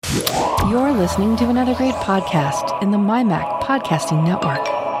You're listening to another great podcast in the MyMac Podcasting Network.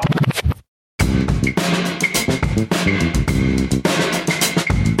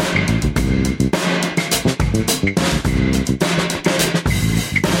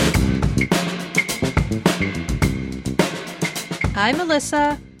 Hi,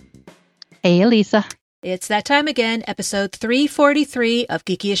 Melissa. Hey, Elisa. It's that time again, episode 343 of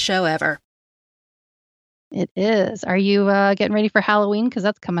Geekiest Show Ever. It is. Are you getting ready for Halloween? Because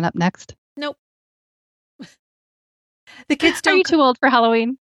that's coming up next. Nope. The kids don't. Are you too old for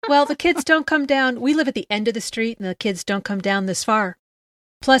Halloween? Well, the kids don't come down. We live at the end of the street, and the kids don't come down this far.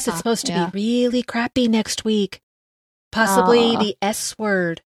 Plus, it's supposed to be really crappy next week. Possibly the S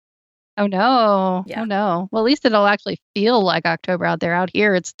word. Oh, no. Yeah. Oh, no. Well, at least it'll actually feel like October out there. Out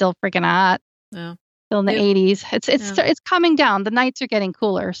here, it's still freaking hot. Yeah. Still in the 80s. It's coming down. The nights are getting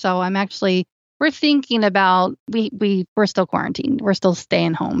cooler. So we're thinking about, we're still quarantined. We're still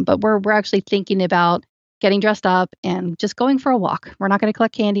staying home. But we're actually thinking about getting dressed up and just going for a walk. We're not going to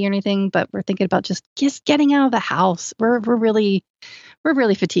collect candy or anything, but we're thinking about just getting out of the house. We're really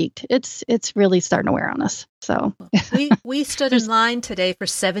fatigued. It's really starting to wear on us. So we stood in line today for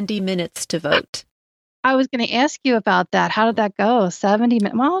 70 minutes to vote. I was going to ask you about that. How did that go? 70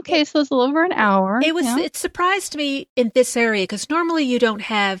 minutes. Well, okay, so it's a little over an hour. It surprised me in this area because normally you don't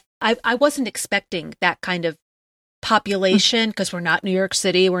have. I wasn't expecting that kind of population because we're not New York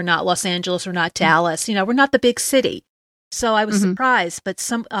City, we're not Los Angeles, we're not Dallas. We're not the big city. So I was surprised. But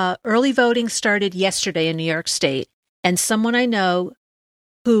some early voting started yesterday in New York State, and someone I know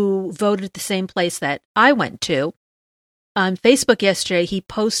who voted at the same place that I went to, on Facebook yesterday, he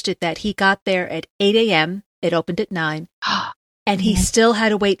posted that he got there at 8 a.m. It opened at 9, and he still had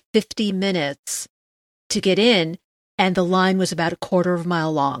to wait 50 minutes to get in, and the line was about a quarter of a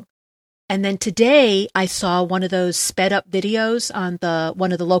mile long. And then today, I saw one of those sped-up videos on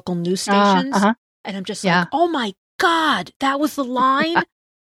one of the local news stations, and I'm just like, oh my God, that was the line?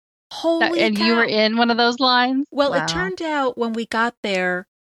 Holy And cow. You were in one of those lines? Well, Wow. It turned out when we got there,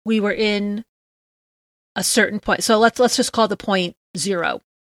 we were in a certain point. So let's just call the point 0.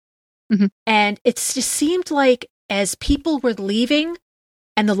 And it just seemed like as people were leaving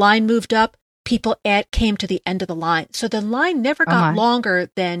and the line moved up, people came to the end of the line. So the line never got longer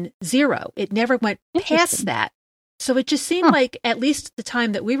than 0. It never went past that. So it just seemed like, at least the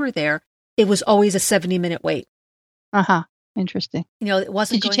time that we were there, it was always a 70-minute wait. Interesting. It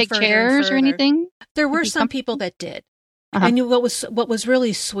wasn't. Did you going take further chairs or anything? There were some people that did. And what was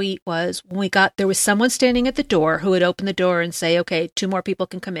really sweet was when we got there was someone standing at the door who would open the door and say, "Okay, 2 more people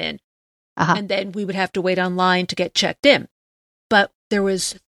can come in," and then we would have to wait online to get checked in. But there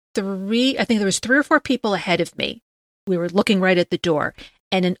was 3 or 4 people ahead of me. We were looking right at the door,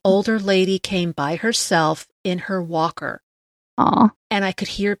 and an older lady came by herself in her walker, and I could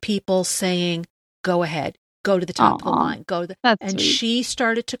hear people saying, "Go ahead, go to the top of the line, go." And sweet. she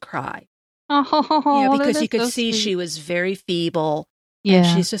started to cry. Oh, because you could see she was very feeble. And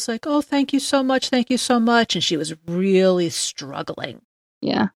she's just like, "Oh, thank you so much. Thank you so much." And she was really struggling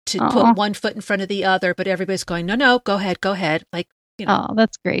to put one foot in front of the other. But everybody's going, no, go ahead. Like, Oh,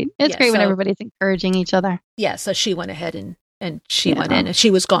 that's great. It's great when everybody's encouraging each other. Yeah. So she went ahead and she went in, and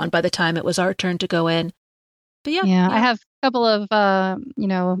she was gone by the time it was our turn to go in. But yeah. I have a couple of,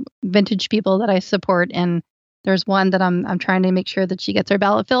 vintage people that I support, and there's one that I'm trying to make sure that she gets her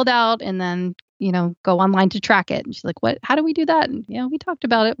ballot filled out and then, go online to track it. And she's like, "What? How do we do that?" And we talked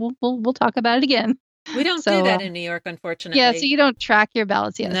about it. We'll talk about it again. We don't do that in New York, unfortunately. Yeah, so you don't track your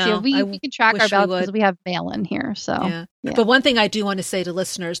ballots yet. No, so we can track our ballots because we have mail-in here. So yeah. But one thing I do want to say to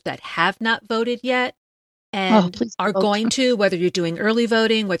listeners that have not voted yet and are going to, whether you're doing early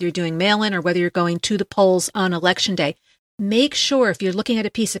voting, whether you're doing mail-in, or whether you're going to the polls on Election Day, make sure if you're looking at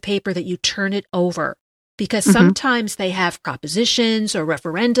a piece of paper that you turn it over. Because sometimes they have propositions or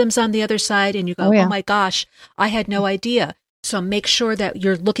referendums on the other side, and you go, oh my gosh, I had no idea. So make sure that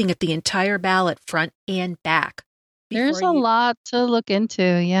you're looking at the entire ballot front and back. There's a lot to look into.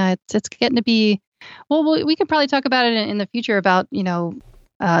 Yeah, it's getting to be, well, we can probably talk about it in the future about,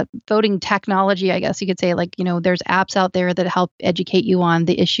 voting technology, I guess you could say. Like, there's apps out there that help educate you on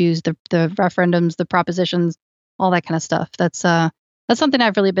the issues, the referendums, the propositions, all that kind of stuff. That's something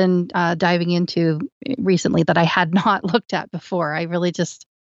I've really been diving into recently that I had not looked at before. I really just,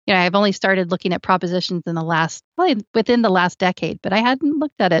 I've only started looking at propositions probably within the last decade, but I hadn't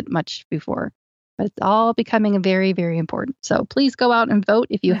looked at it much before. But it's all becoming very, very important. So please go out and vote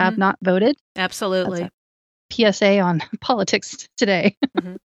if you have not voted. Absolutely. That's a PSA on politics today.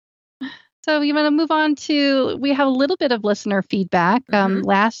 So you want to move on to, we have a little bit of listener feedback.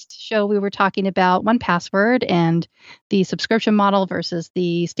 Last show we were talking about 1Password and the subscription model versus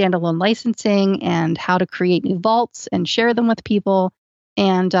the standalone licensing and how to create new vaults and share them with people.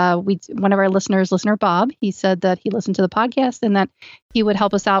 And one of our listeners, listener Bob, he said that he listened to the podcast and that he would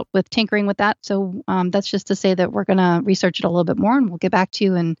help us out with tinkering with that. So that's just to say that we're going to research it a little bit more, and we'll get back to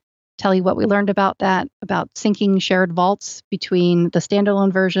you and tell you what we learned about that, about syncing shared vaults between the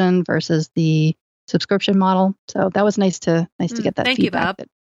standalone version versus the subscription model. So that was nice to get that thank feedback. You, Bob.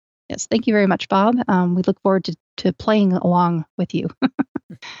 Yes, thank you very much, Bob. We look forward to playing along with you.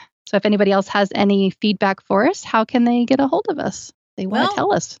 So if anybody else has any feedback for us, how can they get a hold of us? They want to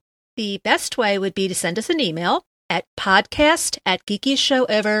tell us. The best way would be to send us an email at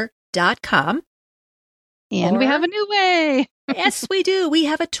podcast@geekiestshowever.com. And we have a new way. Yes, we do. We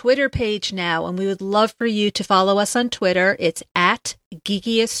have a Twitter page now, and we would love for you to follow us on Twitter. It's at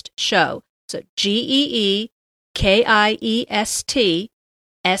Geekiest Show. So GeekiestShow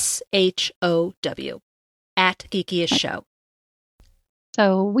at Geekiest Show.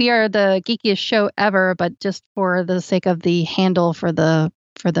 So we are the geekiest show ever, but just for the sake of the handle for the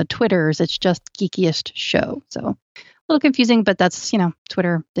Twitters, it's just Geekiest Show. So a little confusing, but that's,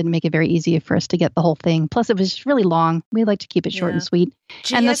 Twitter didn't make it very easy for us to get the whole thing. Plus, it was really long. We like to keep it short and sweet.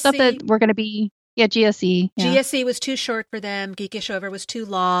 GSC, and the stuff that we're going to be, GSE. Yeah. GSE was too short for them. Geekiest Show Ever was too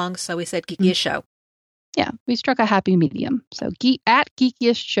long, so we said Geekiest Show. Yeah, we struck a happy medium. So at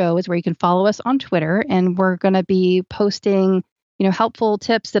Geekiest Show is where you can follow us on Twitter, and we're going to be posting helpful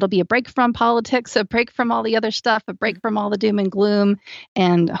tips. It'll be a break from politics, a break from all the other stuff, a break from all the doom and gloom,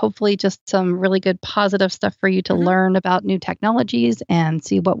 and hopefully just some really good positive stuff for you to learn about new technologies and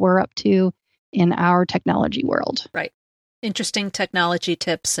see what we're up to in our technology world. Right. Interesting technology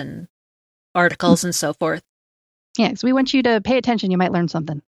tips and articles and so forth. Yeah, so we want you to pay attention. You might learn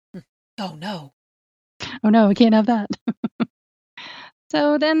something. Oh, no. Oh, no, we can't have that.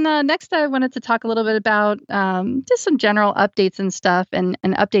 So then next I wanted to talk a little bit about just some general updates and stuff, and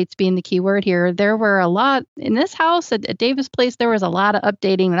updates being the key word here. There were a lot in this house at Davis Place. There was a lot of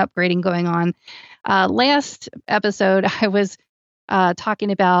updating and upgrading going on. Last episode, I was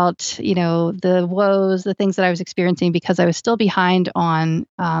talking about, the woes, the things that I was experiencing because I was still behind on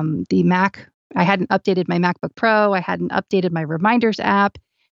the Mac. I hadn't updated my MacBook Pro. I hadn't updated my Reminders app.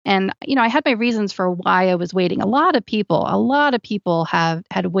 And, I had my reasons for why I was waiting. A lot of people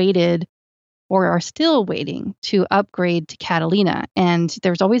had waited or are still waiting to upgrade to Catalina. And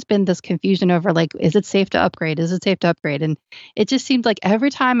there's always been this confusion over, is it safe to upgrade? Is it safe to upgrade? And it just seemed like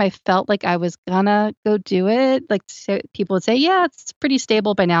every time I felt like I was gonna go do it, people would say, yeah, it's pretty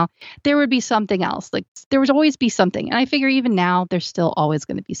stable by now. There would be something else. There would always be something. And I figure even now, there's still always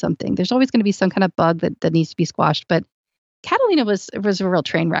going to be something. There's always going to be some kind of bug that needs to be squashed. But Catalina was a real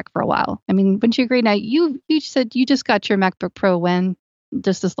train wreck for a while. I mean, wouldn't you agree? Now, you said you just got your MacBook Pro when?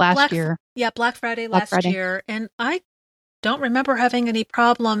 Just this last year. Yeah, Black Friday last year. And I don't remember having any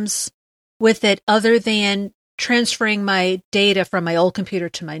problems with it other than transferring my data from my old computer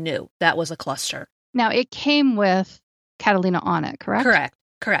to my new. That was a cluster. Now, it came with Catalina on it, correct?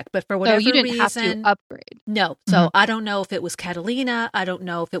 Correct. But for whatever reason... So you didn't have to upgrade? No. So I don't know if it was Catalina. I don't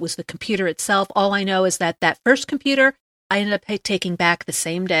know if it was the computer itself. All I know is that first computer... I ended up taking back the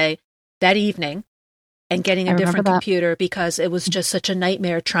same day, that evening, and getting a different computer because it was just such a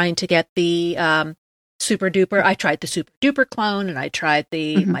nightmare trying to get the Super Duper. I tried the Super Duper clone and I tried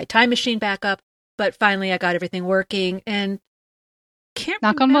my Time Machine backup, but finally I got everything working and can't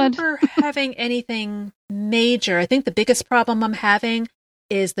remember having anything major. I think the biggest problem I'm having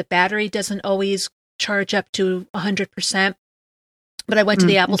is the battery doesn't always charge up to 100%. But I went to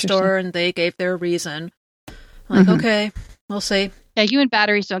the Apple store and they gave their reason. I'm like, okay, we'll see. Yeah, you and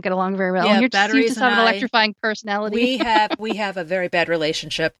batteries don't get along very well. Yeah, you batteries just have an electrifying personality. We have a very bad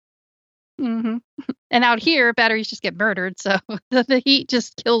relationship. Mm-hmm. And out here, batteries just get murdered. So the heat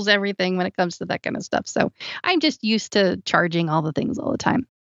just kills everything when it comes to that kind of stuff. So I'm just used to charging all the things all the time.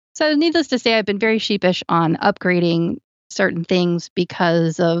 So needless to say, I've been very sheepish on upgrading certain things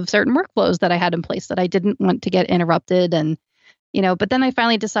because of certain workflows that I had in place that I didn't want to get interrupted. And but then I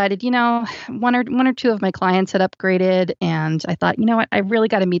finally decided, one or two of my clients had upgraded and I thought, what, I really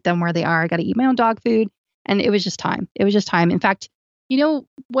got to meet them where they are. I got to eat my own dog food. And it was just time. In fact,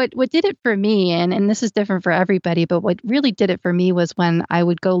 what did it for me, and this is different for everybody, but what really did it for me was when I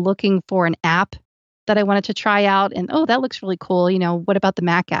would go looking for an app that I wanted to try out and, oh, that looks really cool. What about the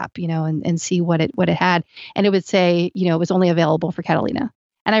Mac app, and see what it had. And it would say, it was only available for Catalina.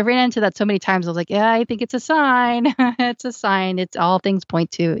 And I ran into that so many times. I was like, yeah, I think it's a sign. It's a sign. It's all things point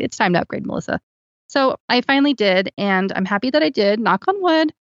to it's time to upgrade, Melissa. So I finally did. And I'm happy that I did. Knock on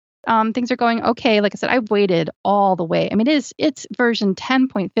wood. things are going okay. Like I said, I've waited all the way. I mean, it's version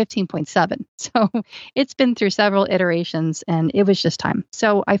 10.15.7. So it's been through several iterations and it was just time.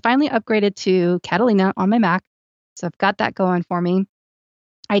 So I finally upgraded to Catalina on my Mac. So I've got that going for me.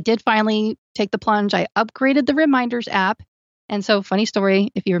 I did finally take the plunge. I upgraded the Reminders app. And so, funny story,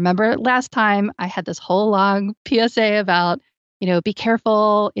 if you remember last time, I had this whole long PSA about, be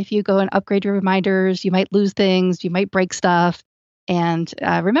careful if you go and upgrade your Reminders, you might lose things, you might break stuff. And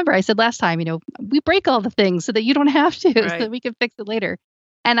remember, I said last time, we break all the things so that you don't have to, Right. so that we can fix it later.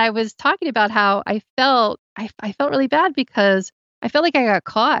 And I was talking about how I felt really bad because I felt like I got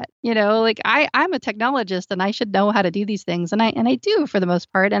caught, like I'm a technologist and I should know how to do these things. And I do for the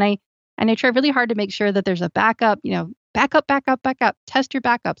most part. And I try really hard to make sure that there's a backup, backup, test your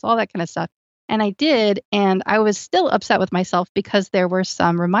backups, all that kind of stuff. And I did. And I was still upset with myself because there were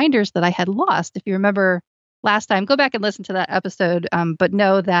some reminders that I had lost. If you remember last time, go back and listen to that episode, but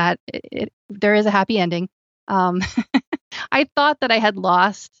know that there is a happy ending. I thought that I had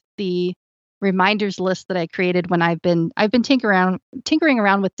lost the reminders list that I created when I've been tinkering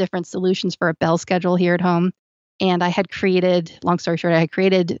around with different solutions for a bell schedule here at home. And I had created, long story short, I had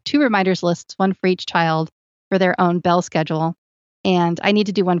created 2 reminders lists, one for each child for their own bell schedule. And I need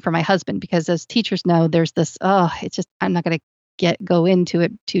to do one for my husband because as teachers know, there's this, I'm not going to go into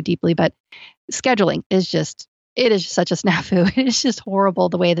it too deeply, but scheduling is just such a snafu. It's just horrible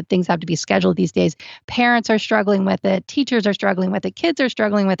the way that things have to be scheduled these days. Parents are struggling with it. Teachers are struggling with it. Kids are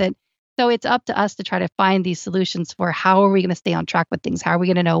struggling with it. So it's up to us to try to find these solutions for how are we going to stay on track with things? How are we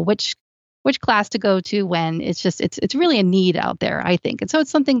going to know which class to go to when? It's really a need out there, I think. And so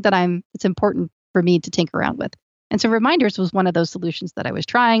it's something that it's important for me to tinker around with. And so Reminders was one of those solutions that I was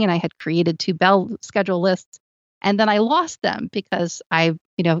trying, and I had created 2 bell schedule lists. And then I lost them because I,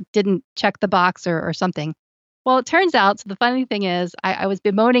 didn't check the box or something. Well, it turns out, so the funny thing is I was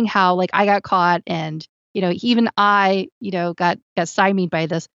bemoaning how like I got caught and, even I, got stymied by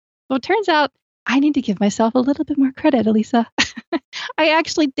this. Well, it turns out I need to give myself a little bit more credit, Elisa. I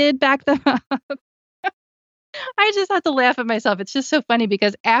actually did back them up. I just have to laugh at myself. It's just so funny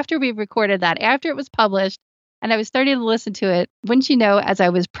because after we recorded that, after it was published and I was starting to listen to it, wouldn't you know, as I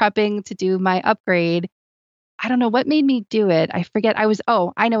was prepping to do my upgrade, I don't know what made me do it. I forget.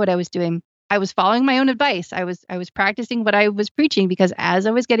 I know what I was doing. I was following my own advice. I was practicing what I was preaching because as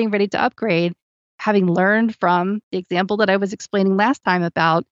I was getting ready to upgrade, having learned from the example that I was explaining last time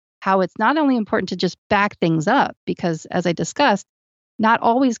about how it's not only important to just back things up, because as I discussed, not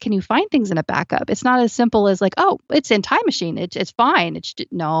always can you find things in a backup. It's not as simple as like, oh, it's in Time Machine. It's fine.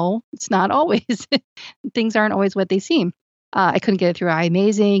 No, it's not always. Things aren't always what they seem. I couldn't get it through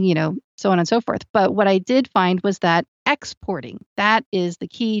iAmazing, so on and so forth. But what I did find was that exporting, that is the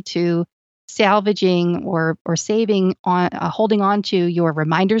key to salvaging or saving on, holding on to your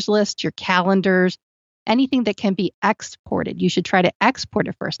reminders list, your calendars, anything that can be exported. You should try to export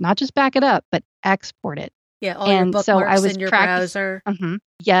it first, not just back it up, but export it. Yeah, all your bookmarks in your browser. Mm-hmm.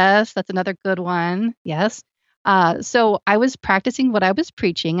 Yes, that's another good one. Yes. So I was practicing what I was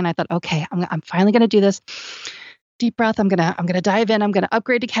preaching, and I thought, okay, I'm finally going to do this. Deep breath. I'm gonna dive in. I'm gonna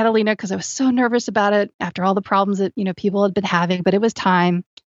upgrade to Catalina because I was so nervous about it after all the problems that people had been having. But it was time,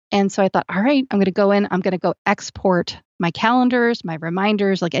 and so I thought, all right, I'm gonna go in. I'm gonna go export my calendars, my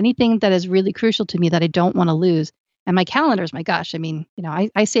reminders, like anything that is really crucial to me that I don't want to lose. And my calendars, my gosh, I mean,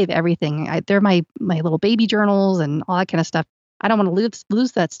 I save everything. They're my little baby journals and all that kind of stuff. I don't want to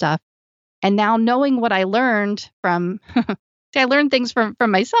lose that stuff. And now knowing what I learned from, I learned things from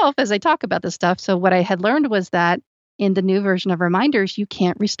myself as I talk about this stuff. So what I had learned was that in the new version of Reminders, you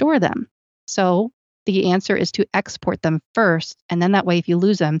can't restore them. So the answer is to export them first. And then that way, if you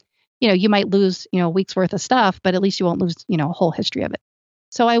lose them, you might lose, a week's worth of stuff, but at least you won't lose, a whole history of it.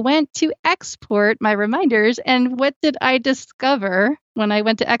 So I went to export my reminders. And what did I discover when I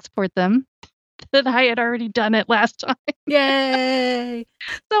went to export them? That I had already done it last time. Yay!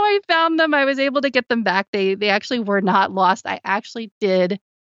 So I found them. I was able to get them back. They actually were not lost. I actually did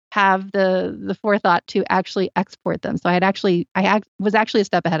have the forethought to actually export them. So I was actually a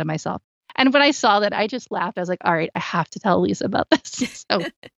step ahead of myself. And when I saw that, I just laughed. I was like, all right, I have to tell Lisa about this. So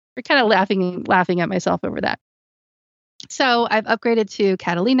we're kind of laughing at myself over that. So I've upgraded to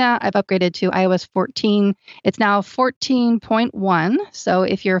Catalina. I've upgraded to iOS 14. It's now 14.1. So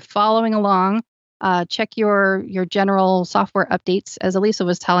if you're following along, check your general software updates. As Elisa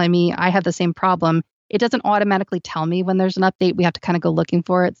was telling me, I have the same problem. It doesn't automatically tell me when there's an update. We have to kind of go looking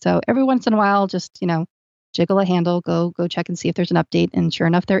for it. So every once in a while, just, jiggle a handle, go check and see if there's an update. And sure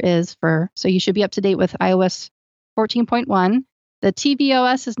enough, there is. So you should be up to date with iOS 14.1. The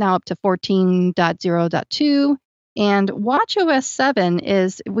tvOS is now up to 14.0.2. And watchOS 7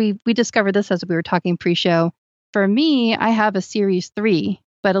 is, we discovered this as we were talking pre-show. For me, I have a Series 3,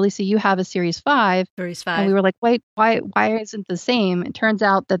 but Elisa, you have a Series 5. Series And 5. we were like, wait, why isn't the same? It turns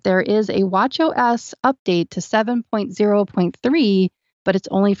out that there is a watchOS update to 7.0.3, but it's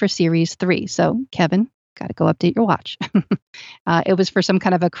only for Series 3. So, Kevin, got to go update your watch. It was for some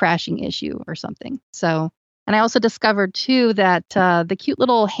kind of a crashing issue or something. So, and I also discovered too that the cute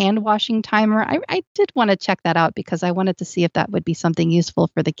little hand washing timer, I did want to check that out because I wanted to see if that would be something useful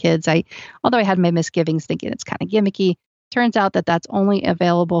for the kids. Although I had my misgivings thinking it's kind of gimmicky, turns out that that's only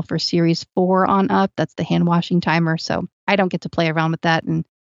available for Series 4 on up. That's the hand washing timer. So I don't get to play around with that. And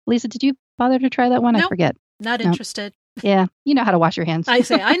Lisa, did you bother to try that one? Nope, I forget. Not Nope. interested. Yeah, you know how to wash your hands. I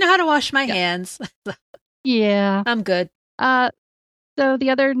know how to wash my hands. Yeah. I'm good. So the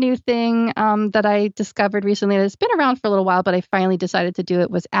other new thing that I discovered recently that's been around for a little while, but I finally decided to do it,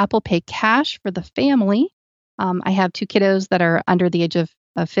 was Apple Pay Cash for the family. I have 2 kiddos that are under the age of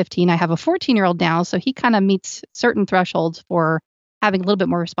 15. I have a 14-year-old now, so he kind of meets certain thresholds for having a little bit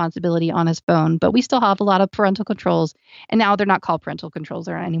more responsibility on his phone. But we still have a lot of parental controls, and now they're not called parental controls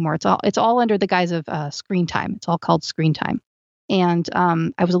anymore. It's all under the guise of screen time. It's all called screen time. And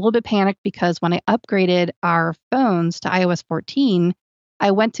I was a little bit panicked because when I upgraded our phones to iOS 14,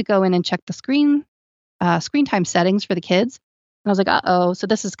 I went to go in and check the screen time settings for the kids. And I was like, uh-oh, so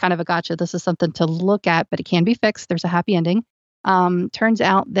this is kind of a gotcha. This is something to look at, but it can be fixed. There's a happy ending. Turns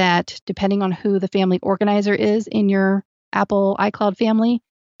out that depending on who the family organizer is in your Apple iCloud family,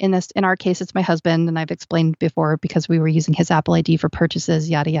 in our case, it's my husband, and I've explained before because we were using his Apple ID for purchases,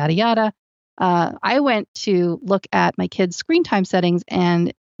 yada, yada, yada. I went to look at my kids' screen time settings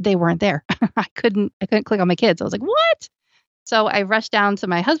and they weren't there. I couldn't click on my kids. I was like, what? So I rushed down to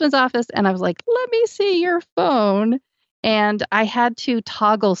my husband's office and I was like, let me see your phone. And I had to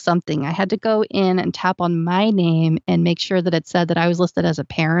toggle something. I had to go in and tap on my name and make sure that it said that I was listed as a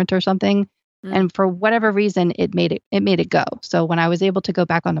parent or something. And for whatever reason, it made it go. So when I was able to go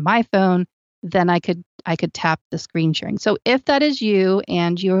back onto my phone, then I could tap the screen sharing. So if that is you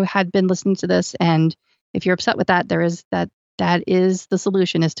and you had been listening to this, and if you're upset with that, that is the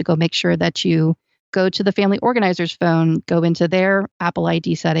solution, is to go make sure that you go to the family organizer's phone, go into their Apple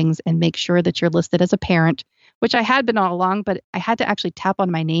ID settings and make sure that you're listed as a parent, which I had been all along, but I had to actually tap on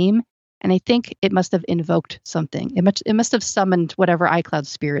my name. And I think it must have invoked something. It must have summoned whatever iCloud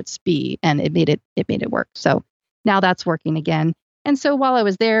spirits be, and it made it work. So now that's working again. And so while I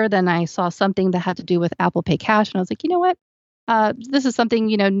was there, then I saw something that had to do with Apple Pay Cash, and I was like, you know what? This is something,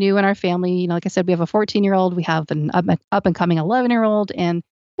 new in our family. Like I said, we have a 14-year-old, we have an up and coming 11-year-old, and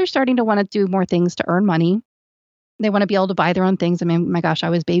they're starting to want to do more things to earn money. They want to be able to buy their own things. I mean, my gosh, I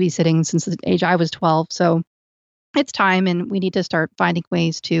was babysitting since the age I was 12, so it's time, and we need to start finding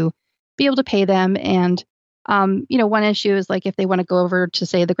ways to be able to pay them. And one issue is, like, if they want to go over to,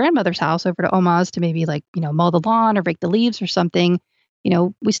 say, the grandmother's house, over to Oma's, to maybe, like, mow the lawn or rake the leaves or something,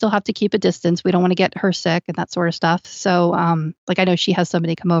 we still have to keep a distance. We don't want to get her sick and that sort of stuff. So I know she has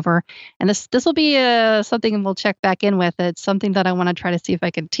somebody come over, and this will be something we'll check back in with. It's something that I want to try to see if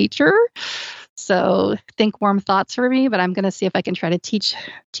I can teach her. So think warm thoughts for me, but I'm going to see if I can try to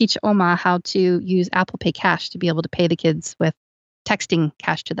teach Oma how to use Apple Pay Cash to be able to pay the kids with texting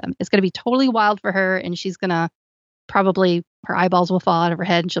cash to them. It's going to be totally wild for her, and she's going to probably, her eyeballs will fall out of her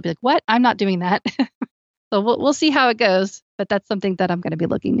head, and she'll be like, what? I'm not doing that. So we'll see how it goes, but that's something that I'm going to be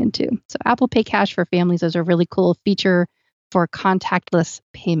looking into. So Apple Pay Cash for families is a really cool feature for contactless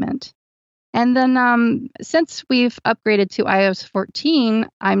payment. And then since we've upgraded to iOS 14,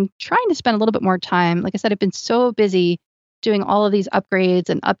 I'm trying to spend a little bit more time. Like I said, I've been so busy doing all of these upgrades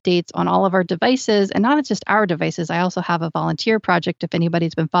and updates on all of our devices, and not just our devices. I also have a volunteer project, if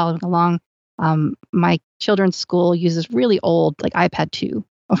anybody's been following along. My children's school uses really old, like iPad 2,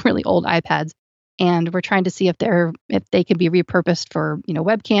 really old iPads. And we're trying to see if they can be repurposed for,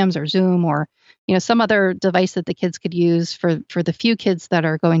 webcams or Zoom or, some other device that the kids could use for the few kids that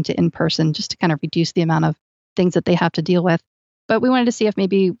are going to in person, just to kind of reduce the amount of things that they have to deal with. But we wanted to see if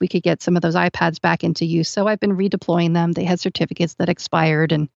maybe we could get some of those iPads back into use. So I've been redeploying them. They had certificates that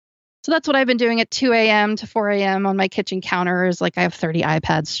expired. And so that's what I've been doing at 2 a.m. to 4 a.m. on my kitchen counters. Like, I have 30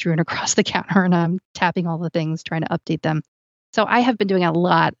 iPads strewn across the counter, and I'm tapping all the things, trying to update them. So I have been doing a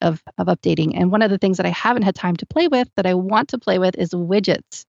lot of updating. And one of the things that I haven't had time to play with that I want to play with is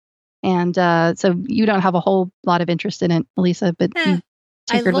widgets. And so you don't have a whole lot of interest in it, Elisa, but you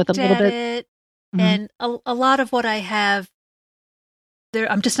tinkered with a little bit. It, and a lot of what I have,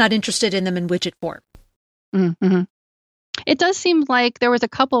 I'm just not interested in them in widget form. Mm-hmm. It does seem like there was a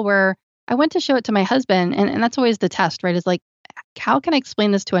couple where I went to show it to my husband, and that's always the test, right? Is like, how can I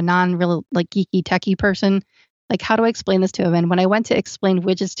explain this to a non-real, like, geeky techie person? Like, how do I explain this to him? And when I went to explain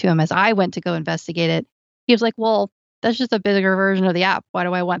widgets to him as I went to go investigate it, he was like, well, that's just a bigger version of the app. Why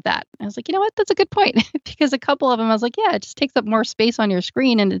do I want that? I was like, you know what? That's a good point. Because a couple of them, I was like, yeah, it just takes up more space on your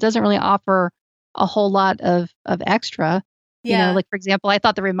screen and it doesn't really offer a whole lot of extra. You know, like, for example, I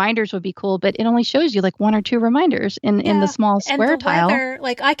thought the reminders would be cool, but it only shows you like one or two reminders in the small square tile. Weather,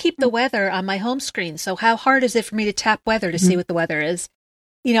 like, I keep the weather on my home screen. So how hard is it for me to tap weather to see what the weather is?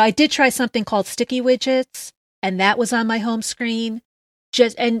 You know, I did try something called sticky widgets, and that was on my home screen.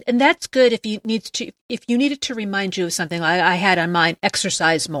 And that's good if you needed to remind you of something. I had on mine,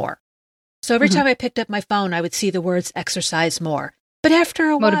 exercise more. So every time I picked up my phone, I would see the words exercise more. But after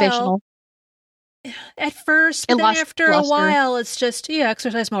a Motivational. while, at first, but then after a while, it's just,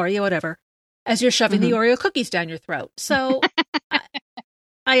 exercise more, whatever. As you're shoving the Oreo cookies down your throat. So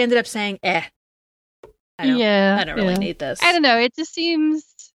I ended up saying, I don't really need this. I don't know. It just seems,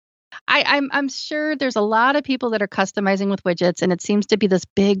 I'm sure there's a lot of people that are customizing with widgets, and it seems to be this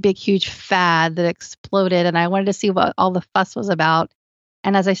big, huge fad that exploded. And I wanted to see what all the fuss was about.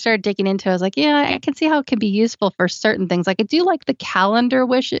 And as I started digging into it, I was like, yeah, I can see how it can be useful for certain things. Like, I do like the calendar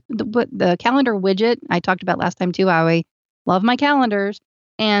the calendar widget I talked about last time too. How I love my calendars.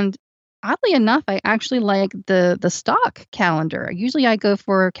 And oddly enough, I actually like the stock calendar. Usually I go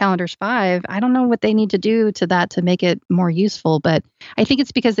for calendars 5. I don't know what they need to do to that to make it more useful, but I think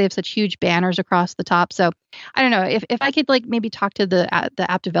it's because they have such huge banners across the top. So I don't know if I could like maybe talk to the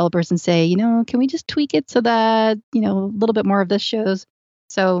app developers and say, can we just tweak it so that, a little bit more of this shows.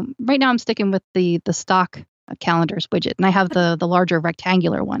 So right now I'm sticking with the stock calendars widget, and I have the larger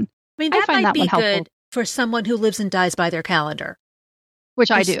rectangular one. I mean, that might be good for someone who lives and dies by their calendar.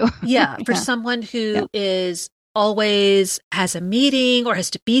 Which I do. Yeah, for someone who is always has a meeting or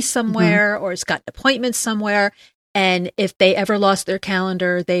has to be somewhere or has got an appointment somewhere. And if they ever lost their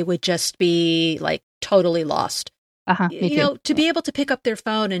calendar, they would just be like totally lost. To be able to pick up their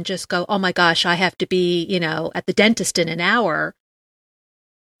phone and just go, oh my gosh, I have to be, at the dentist in an hour.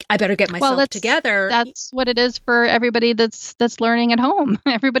 I better get myself together. That's what it is for everybody that's learning at home.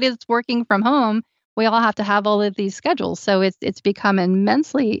 Everybody that's working from home. We all have to have all of these schedules. So it's become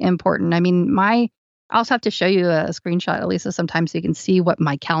immensely important. I mean, I also have to show you a screenshot, Elisa, sometimes so you can see what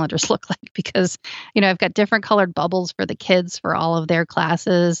my calendars look like, because, I've got different colored bubbles for the kids for all of their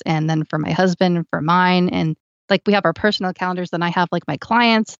classes, and then for my husband and for mine. And like, we have our personal calendars, then I have like my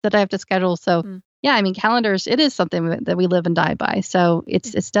clients that I have to schedule. So yeah, I mean, calendars, it is something that we live and die by. So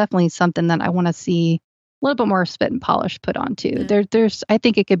it's definitely something that I want to see a little bit more spit and polish put on too. There's, I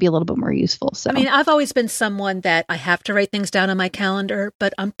think it could be a little bit more useful. So, I mean, I've always been someone that I have to write things down on my calendar,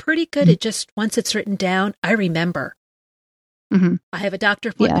 but I'm pretty good at just once it's written down, I remember. I have a doctor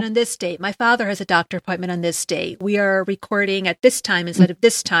appointment on this date. My father has a doctor appointment on this date. We are recording at this time instead of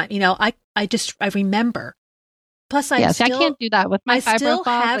this time. I remember. Plus, I can't do that with my fibro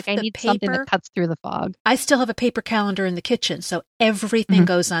fog. Like, I need something that cuts through the fog. I still have a paper calendar in the kitchen, so everything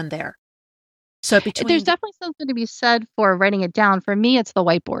goes on there. So there's definitely something to be said for writing it down. For me, it's the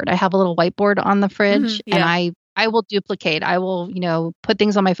whiteboard. I have a little whiteboard on the fridge, and I will duplicate. I will, put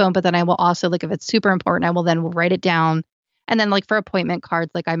things on my phone, but then I will also, like, if it's super important, I will then write it down. And then, like, for appointment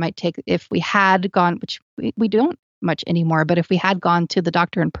cards, like, I might take, if we had gone, which we don't much anymore, but if we had gone to the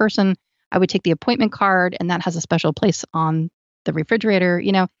doctor in person, I would take the appointment card, and that has a special place on the refrigerator.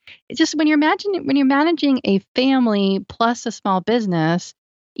 It's just when you're managing a family plus a small business,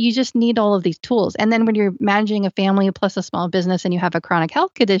 you just need all of these tools. And then when you're managing a family plus a small business and you have a chronic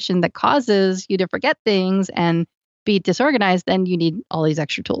health condition that causes you to forget things and be disorganized, then you need all these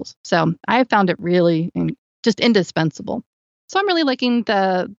extra tools. So I have found it really just indispensable. So I'm really liking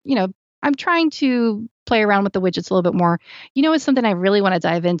I'm trying to play around with the widgets a little bit more. It's something I really want to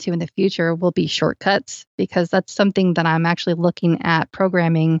dive into in the future will be shortcuts, because that's something that I'm actually looking at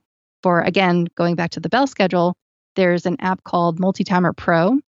programming for. Again, going back to the Bell schedule, there's an app called Multitimer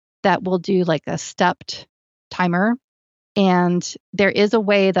Pro that will do like a stepped timer. And there is a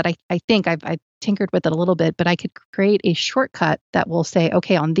way that I think I've tinkered with it a little bit, but I could create a shortcut that will say,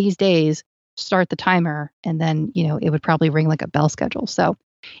 okay, on these days, start the timer. And then, it would probably ring like a Bell schedule. So,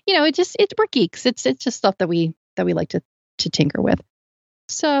 it's we're geeks. It's just stuff that we like to tinker with.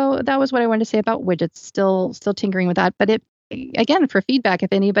 So that was what I wanted to say about widgets. Still tinkering with that. But again, for feedback,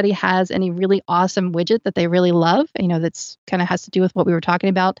 if anybody has any really awesome widget that they really love, that's kind of has to do with what we were talking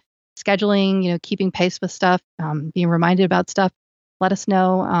about, scheduling, keeping pace with stuff, being reminded about stuff, let us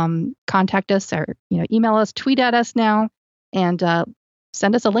know. Contact us or, email us, tweet at us now, and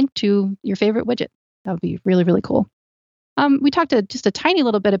send us a link to your favorite widget. That would be really, really cool. We talked just a tiny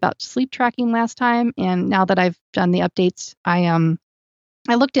little bit about sleep tracking last time, and now that I've done the updates, I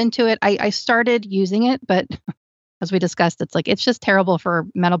looked into it. I started using it, but as we discussed, it's just terrible for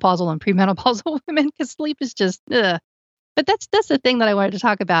menopausal and premenopausal women because sleep is just ugh. But that's the thing that I wanted to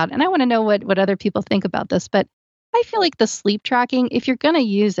talk about, and I want to know what other people think about this. But I feel like the sleep tracking, if you're going to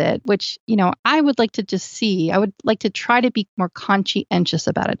use it, which I would like to just see, I would like to try to be more conscientious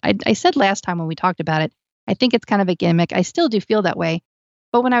about it. I said last time when we talked about it, I think it's kind of a gimmick. I still do feel that way.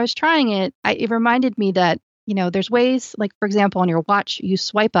 But when I was trying it, it reminded me that, there's ways, like, for example, on your watch, you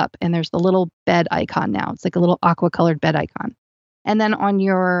swipe up and there's the little bed icon now. It's like a little aqua colored bed icon. And then on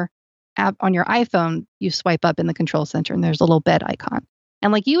your app, on your iPhone, you swipe up in the control center and there's a little bed icon.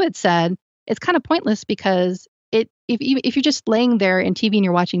 And like you had said, it's kind of pointless because if you're just laying there in TV and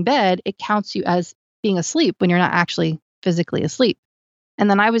you're watching bed, it counts you as being asleep when you're not actually physically asleep. And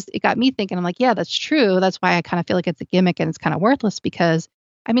then it got me thinking, I'm like, yeah, that's true. That's why I kind of feel like it's a gimmick and it's kind of worthless because,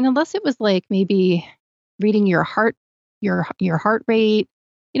 unless it was like maybe reading your heart rate,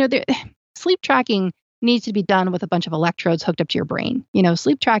 sleep tracking needs to be done with a bunch of electrodes hooked up to your brain.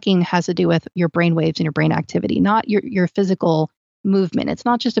 Sleep tracking has to do with your brain waves and your brain activity, not your physical movement. It's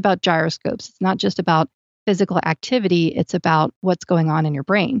not just about gyroscopes. It's not just about physical activity. It's about what's going on in your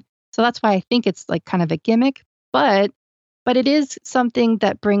brain. So that's why I think it's like kind of a gimmick, but it is something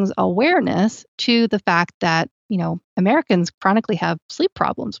that brings awareness to the fact that, Americans chronically have sleep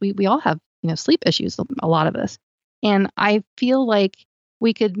problems. We all have, sleep issues, a lot of us. And I feel like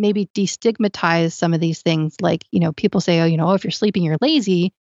we could maybe destigmatize some of these things. Like, people say, oh, if you're sleeping, you're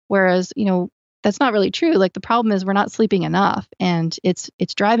lazy. Whereas, that's not really true. Like the problem is we're not sleeping enough and it's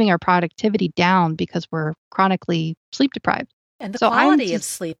driving our productivity down because we're chronically sleep deprived. And the quality of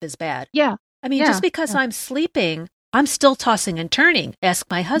sleep is bad. Yeah. Just because I'm sleeping, I'm still tossing and turning. Ask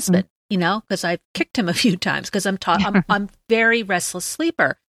my husband, because I've kicked him a few times because I'm very restless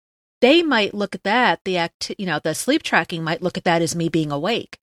sleeper. They might look at that, the sleep tracking might look at that as me being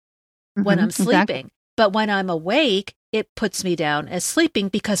awake when I'm sleeping. Exactly. But when I'm awake, it puts me down as sleeping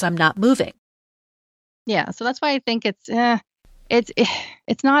because I'm not moving. Yeah, so that's why I think it's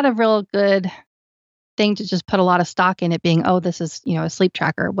not a real good thing to just put a lot of stock in it being, oh, this is, a sleep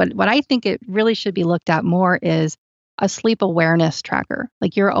tracker. What I think it really should be looked at more is a sleep awareness tracker.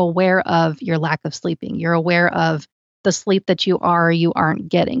 Like you're aware of your lack of sleeping. You're aware of the sleep that you are or you aren't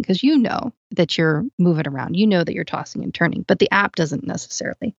getting because you know that you're moving around. You know that you're tossing and turning, but the app doesn't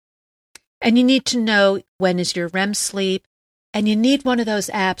necessarily. And you need to know when is your REM sleep, and you need one of those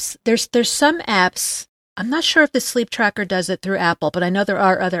apps. There's some apps. I'm not sure if the sleep tracker does it through Apple, but I know there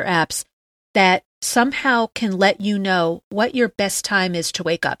are other apps that somehow can let you know what your best time is to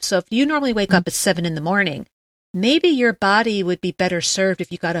wake up. So if you normally wake up at 7 a.m, maybe your body would be better served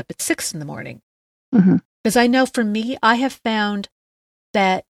if you got up at 6 a.m. Because I know for me, I have found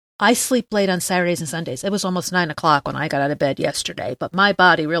that I sleep late on Saturdays and Sundays. It was almost 9 o'clock when I got out of bed yesterday, but my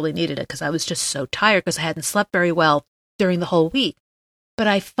body really needed it because I was just so tired because I hadn't slept very well during the whole week. But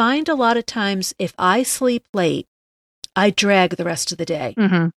I find a lot of times if I sleep late, I drag the rest of the day.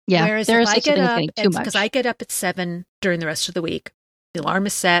 Mm-hmm. Yeah. Whereas if I get up, because I get up at 7 during the rest of the week, the alarm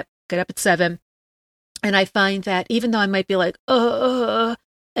is set, get up at 7. And I find that even though I might be like,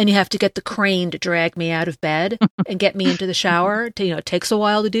 and you have to get the crane to drag me out of bed and get me into the shower, it takes a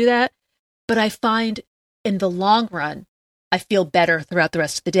while to do that. But I find in the long run, I feel better throughout the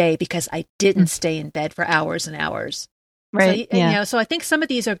rest of the day because I didn't stay in bed for hours and hours. Right. So, yeah. So I think some of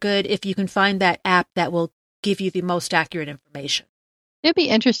these are good if you can find that app that will give you the most accurate information. It'd be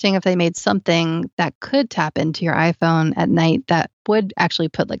interesting if they made something that could tap into your iPhone at night that would actually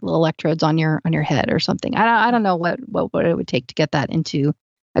put like little electrodes on your head or something. I don't know what it would take to get that into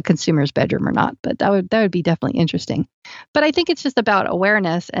a consumer's bedroom or not, but that would be definitely interesting. But I think it's just about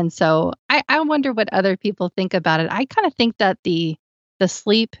awareness, and so I wonder what other people think about it. I kind of think that the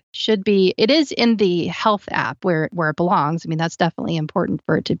sleep should be, it is in the health app where it belongs. I mean, that's definitely important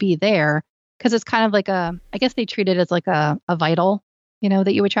for it to be there because it's kind of like I guess they treat it as like a vital,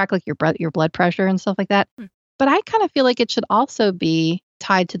 that you would track like your blood pressure and stuff like that. But I kind of feel like it should also be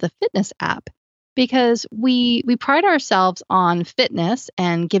tied to the fitness app because we pride ourselves on fitness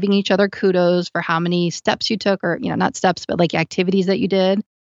and giving each other kudos for how many steps you took or, not steps, but like activities that you did.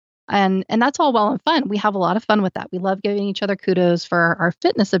 And that's all well and fun. We have a lot of fun with that. We love giving each other kudos for our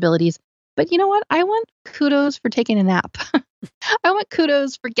fitness abilities. But you know what? I want kudos for taking a nap. I want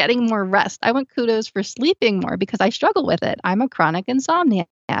kudos for getting more rest. I want kudos for sleeping more because I struggle with it. I'm a chronic insomniac.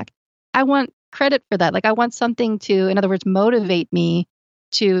 I want credit for that. Like I want something to, in other words, motivate me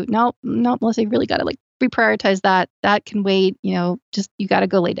to, no, Melissa, you really got to like reprioritize that. That can wait, just you got to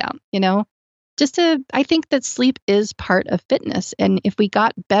go lay down, I think that sleep is part of fitness. And if we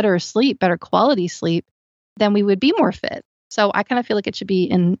got better sleep, better quality sleep, then we would be more fit. So I kind of feel like it should be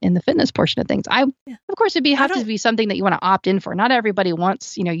in the fitness portion of things. Of course, have to be something that you want to opt in for. Not everybody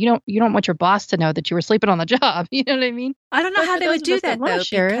wants, you don't want your boss to know that you were sleeping on the job. You know what I mean? I don't know how they would do that though,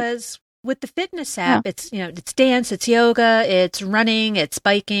 because with the fitness app, it's dance, it's yoga, it's running, it's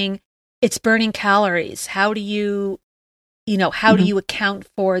biking, it's burning calories. How do you do you account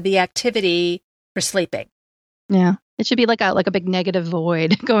for the activity for sleeping? Yeah. It should be like a big negative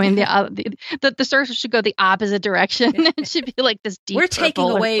void going the surface should go the opposite direction. It should be like this deep. We're taking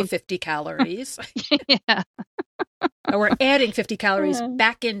away 50 calories. Yeah. Or we're adding 50 calories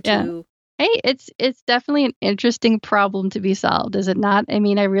back into. Yeah. Hey, it's definitely an interesting problem to be solved, is it not? I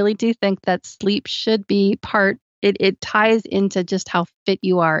mean, I really do think that sleep should be part. It ties into just how fit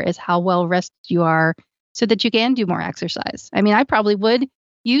you are, is how well rested you are, so that you can do more exercise. I mean, I probably would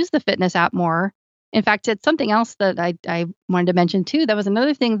use the fitness app more. In fact, it's something else that I wanted to mention too. That was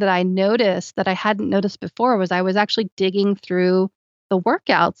another thing that I noticed that I hadn't noticed before, was I was actually digging through the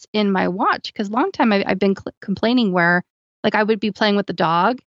workouts in my watch, because long time I've been complaining where like I would be playing with the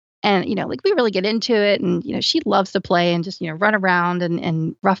dog and, like we really get into it, and, she loves to play and just, run around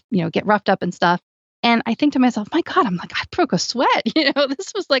and get roughed up and stuff. And I think to myself, my God, I'm like, I broke a sweat.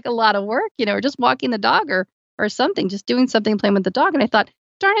 This was like a lot of work, or just walking the dog or something, just doing something, playing with the dog. And I thought,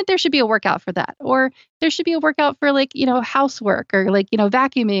 darn it, there should be a workout for that. Or there should be a workout for like, housework or like,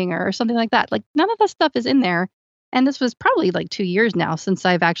 vacuuming or something like that. Like none of that stuff is in there. And this was probably like 2 years now since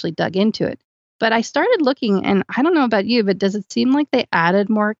I've actually dug into it. But I started looking, and I don't know about you, but does it seem like they added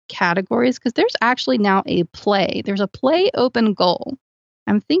more categories? Because there's actually now there's a play open goal.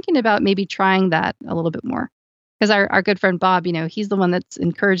 I'm thinking about maybe trying that a little bit more. Because our good friend Bob, he's the one that's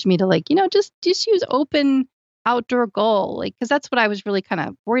encouraged me to like, just use open outdoor goal, like, because that's what I was really kind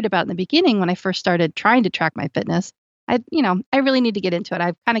of worried about in the beginning when I first started trying to track my fitness. I really need to get into it.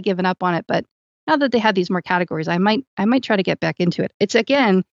 I've kind of given up on it, but now that they have these more categories, I might try to get back into it.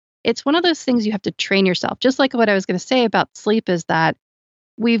 It's one of those things you have to train yourself. Just like what I was going to say about sleep is that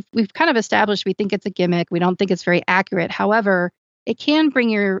we've kind of established we think it's a gimmick. We don't think it's very accurate. However, it can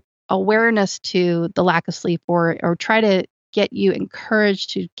bring your awareness to the lack of sleep or try to get you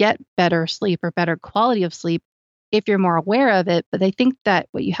encouraged to get better sleep or better quality of sleep if you're more aware of it. But I think that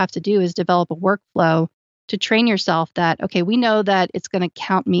what you have to do is develop a workflow to train yourself that, okay, we know that it's going to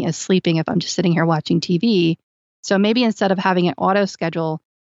count me as sleeping if I'm just sitting here watching TV. So maybe instead of having an auto schedule,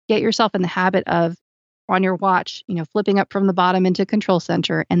 get yourself in the habit of on your watch, flipping up from the bottom into control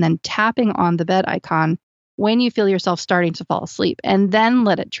center and then tapping on the bed icon when you feel yourself starting to fall asleep, and then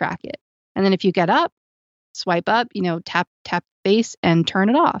let it track it. And then if you get up, swipe up, tap face and turn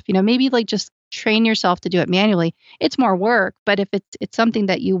it off. Maybe like just train yourself to do it manually. It's more work, but if it's something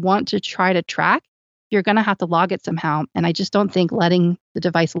that you want to try to track, you're going to have to log it somehow. And I just don't think letting the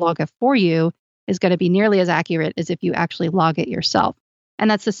device log it for you is going to be nearly as accurate as if you actually log it yourself. And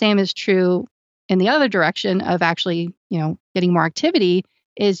that's the same as true in the other direction of actually, getting more activity,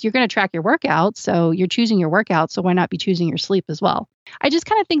 is you're going to track your workouts. So you're choosing your workout. So why not be choosing your sleep as well? I just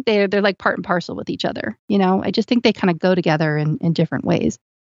kind of think they're like part and parcel with each other. I just think they kind of go together in different ways.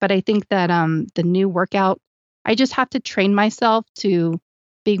 But I think that the new workout, I just have to train myself to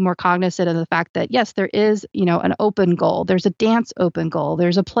be more cognizant of the fact that, yes, there is, an open goal. There's a dance open goal.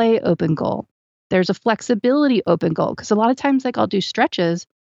 There's a play open goal. There's a flexibility open goal. Because a lot of times, like, I'll do stretches,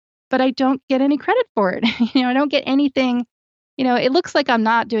 but I don't get any credit for it. I don't get anything. It looks like I'm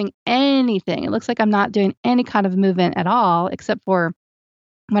not doing anything. It looks like I'm not doing any kind of movement at all, except for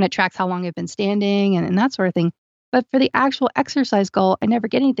when it tracks how long I've been standing and that sort of thing. But for the actual exercise goal, I never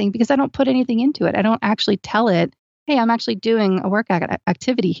get anything because I don't put anything into it. I don't actually tell it, hey, I'm actually doing a workout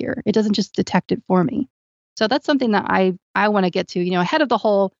activity here. It doesn't just detect it for me. So that's something that I want to get to, ahead of the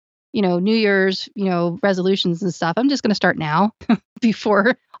whole, New Year's, resolutions and stuff. I'm just going to start now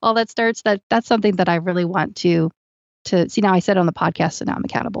before all that starts. That's something that I really want to see. Now I said on the podcast, so now I'm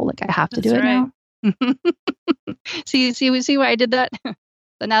accountable. Like I have to do it now. see why I did that?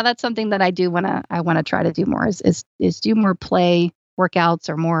 So now that's something that I want to try to do more is do more play workouts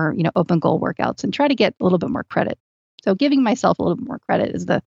or more, open goal workouts and try to get a little bit more credit. So giving myself a little bit more credit is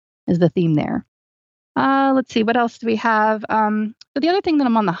the theme there. Let's see, what else do we have? So the other thing that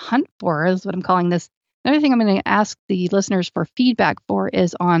I'm on the hunt for is what I'm calling this. Another thing I'm going to ask the listeners for feedback for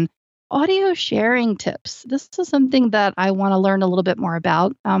is on audio sharing tips. This is something that I want to learn a little bit more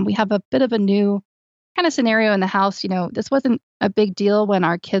about. We have a bit of a new kind of scenario in the house. This wasn't a big deal when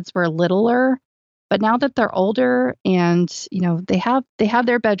our kids were littler, but now that they're older and, they have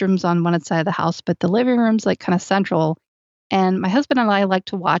their bedrooms on one side of the house, but the living room's like kind of central. And my husband and I like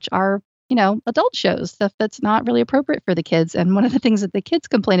to watch our, adult shows, stuff that's not really appropriate for the kids. And one of the things that the kids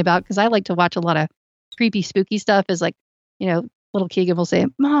complain about, because I like to watch a lot of creepy, spooky stuff, is like, little Keegan will say,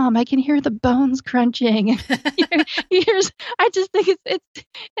 "Mom, I can hear the bones crunching." I just think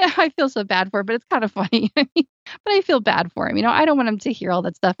I feel so bad for him, but it's kind of funny. But I feel bad for him. I don't want him to hear all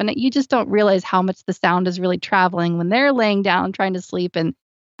that stuff. And you just don't realize how much the sound is really traveling when they're laying down trying to sleep. And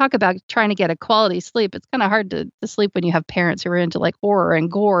talk about trying to get a quality sleep. It's kind of hard to sleep when you have parents who are into like horror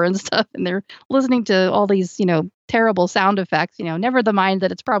and gore and stuff. And they're listening to all these, terrible sound effects, never the mind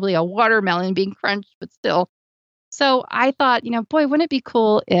that it's probably a watermelon being crunched, but still. So I thought, boy, wouldn't it be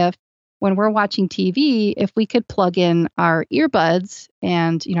cool if when we're watching TV, if we could plug in our earbuds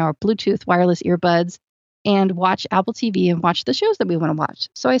and, our Bluetooth wireless earbuds and watch Apple TV and watch the shows that we want to watch.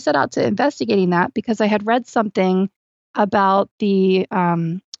 So I set out to investigating that because I had read something about the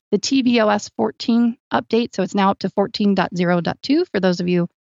tvOS 14 update. So it's now up to 14.0.2 for those of you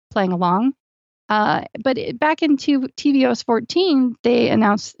playing along. But back into tvOS 14, they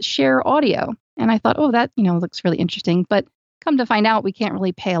announced Share Audio. And I thought, oh, that, looks really interesting. But come to find out, we can't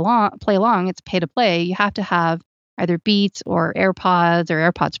really play along. It's pay to play. You have to have either Beats or AirPods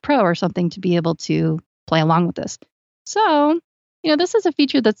or AirPods Pro or something to be able to play along with this. So, this is a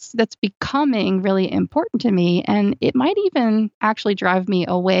feature that's becoming really important to me. And it might even actually drive me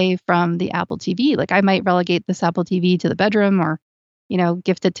away from the Apple TV. Like I might relegate this Apple TV to the bedroom or,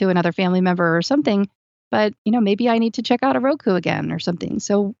 gift it to another family member or something. But, maybe I need to check out a Roku again or something.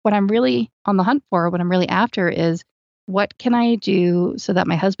 So what I'm really on the hunt for, what I'm really after is what can I do so that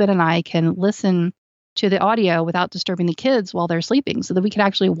my husband and I can listen to the audio without disturbing the kids while they're sleeping so that we can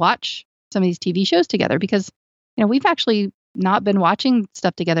actually watch some of these TV shows together because, we've actually not been watching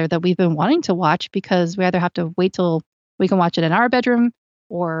stuff together that we've been wanting to watch because we either have to wait till we can watch it in our bedroom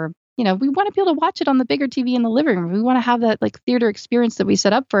or, we want to be able to watch it on the bigger TV in the living room. We want to have that like theater experience that we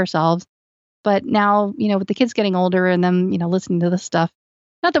set up for ourselves. But now, with the kids getting older and them, listening to this stuff,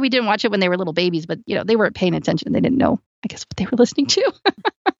 not that we didn't watch it when they were little babies, but, they weren't paying attention. They didn't know, I guess, what they were listening to.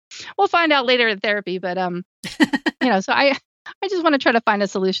 We'll find out later in therapy. But, so I just want to try to find a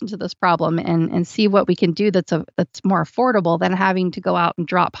solution to this problem and see what we can do that's more affordable than having to go out and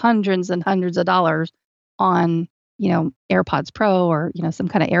drop hundreds and hundreds of dollars on, AirPods Pro or, some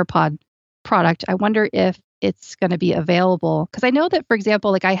kind of AirPod product. I wonder if it's going to be available. Because I know that, for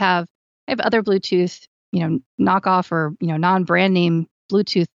example, like I have other Bluetooth, knockoff or, non-brand name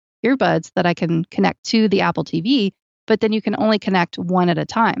Bluetooth earbuds that I can connect to the Apple TV, but then you can only connect one at a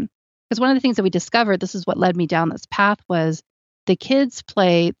time. Because one of the things that we discovered, this is what led me down this path, was the kids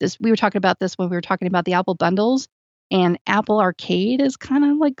play this. We were talking about this when we were talking about the Apple bundles, and Apple Arcade is kind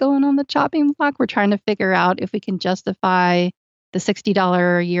of like going on the chopping block. We're trying to figure out if we can justify the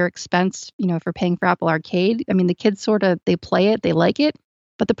 $60 a year expense, for paying for Apple Arcade. I mean, the kids they play it, they like it.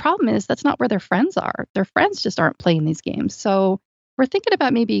 But the problem is that's not where their friends are. Their friends just aren't playing these games. So we're thinking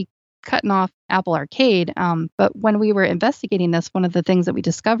about maybe cutting off Apple Arcade. But when we were investigating this, one of the things that we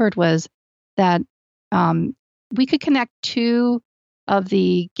discovered was that we could connect two of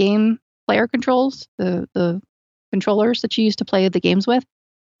the game player controls, the controllers that you used to play the games with.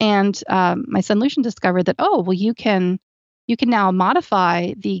 And my son Lucian discovered that, you can now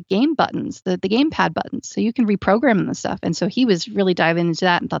modify the game buttons, the gamepad buttons. So you can reprogram them and stuff. And so he was really diving into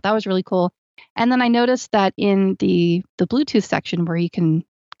that and thought that was really cool. And then I noticed that in the Bluetooth section where you can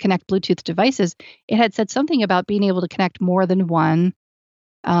connect Bluetooth devices, it had said something about being able to connect more than one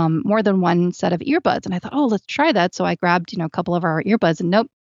set of earbuds. And I thought, let's try that. So I grabbed, a couple of our earbuds and nope,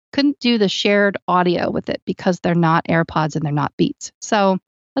 couldn't do the shared audio with it because they're not AirPods and they're not Beats. So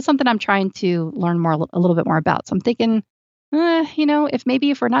that's something I'm trying to learn a little bit more about. So I'm thinking,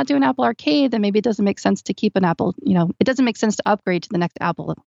 if we're not doing Apple Arcade, then maybe it doesn't make sense to keep an Apple, it doesn't make sense to upgrade to the next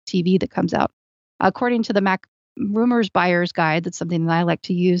Apple TV that comes out. According to the Mac Rumors Buyer's Guide, that's something that I like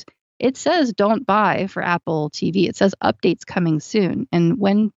to use, it says don't buy for Apple TV. It says updates coming soon. And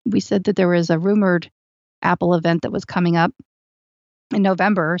when we said that there was a rumored Apple event that was coming up in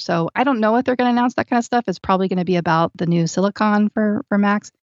November, so I don't know if they're going to announce that kind of stuff. It's probably going to be about the new silicon for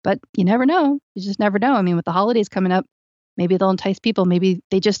Macs, but you never know. You just never know. I mean, with the holidays coming up, maybe they'll entice people. Maybe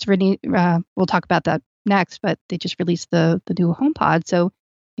they just we'll talk about that next, but they just released the new HomePod. So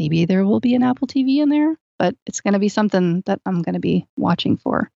maybe there will be an Apple TV in there, but it's going to be something that I'm going to be watching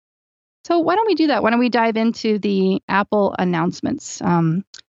for. So why don't we do that? Why don't we dive into the Apple announcements?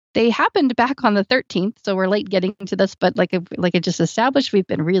 They happened back on the 13th, so we're late getting to this, but like I just established, we've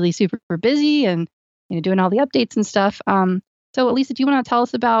been really super busy and doing all the updates and stuff. So Elisa, do you want to tell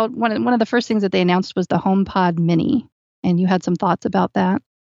us about one of the first things that they announced was the HomePod Mini, and you had some thoughts about that?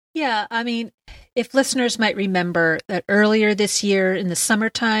 Yeah, I mean, if listeners might remember that earlier this year in the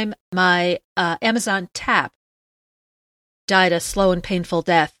summertime, my Amazon Tap died a slow and painful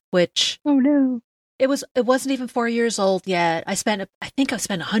death, which oh no, it wasn't even 4 years old yet. I think I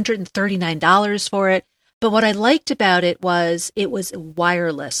spent $139 for it. But what I liked about it was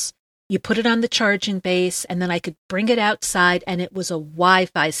wireless. You put it on the charging base, and then I could bring it outside, and it was a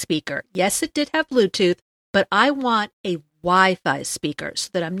Wi-Fi speaker. Yes, it did have Bluetooth, but I want a Wi-Fi speaker so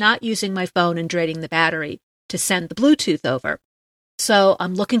that I'm not using my phone and draining the battery to send the Bluetooth over. So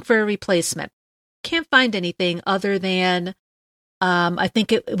I'm looking for a replacement. Can't find anything other than, I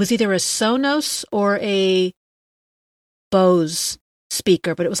think it was either a Sonos or a Bose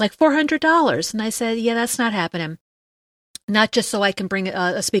speaker, but it was like $400. And I said, yeah, that's not happening. Not just so I can bring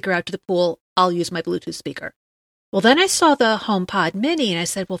a speaker out to the pool. I'll use my Bluetooth speaker. Well, then I saw the HomePod Mini, and I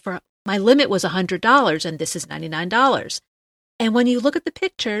said, well, for my limit was $100, and this is $99. And when you look at the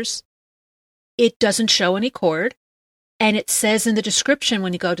pictures, it doesn't show any cord. And it says in the description,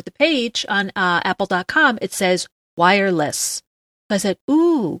 when you go to the page on apple.com, it says wireless. So I said,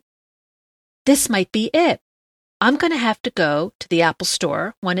 ooh, this might be it. I'm going to have to go to the Apple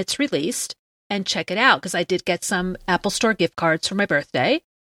Store when it's released and check it out, because I did get some Apple Store gift cards for my birthday,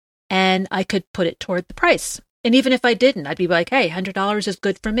 and I could put it toward the price. And even if I didn't, I'd be like, hey, $100 is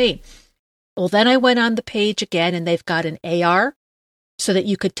good for me. Well, then I went on the page again, and they've got an AR so that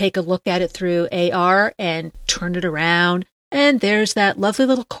you could take a look at it through AR and turn it around. And there's that lovely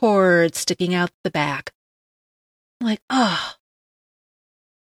little cord sticking out the back. I'm like, oh.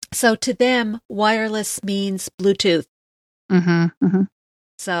 So to them, wireless means Bluetooth. Mm-hmm, mm-hmm.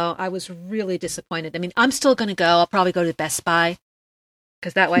 So I was really disappointed. I mean, I'm still going to go. I'll probably go to Best Buy,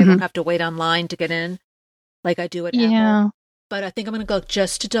 because that way I won't have to wait online to get in like I do at Apple. But I think I'm going to go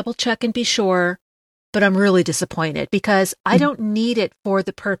just to double check and be sure. But I'm really disappointed because I don't need it for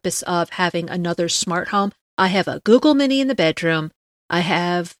the purpose of having another smart home. I have a Google Mini in the bedroom. I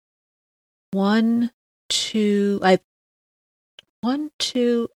have Echo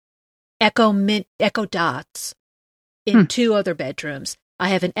Dots in 2 other bedrooms. I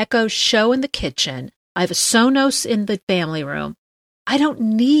have an Echo Show in the kitchen. I have a Sonos in the family room. I don't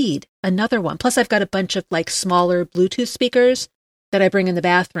need another one. Plus, I've got a bunch of like smaller Bluetooth speakers that I bring in the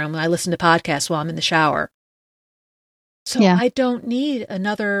bathroom when I listen to podcasts while I'm in the shower. So I don't need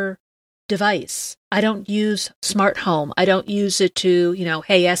another device. I don't use smart home. I don't use it to,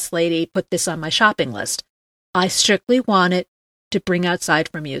 hey, yes, lady, put this on my shopping list. I strictly want it to bring outside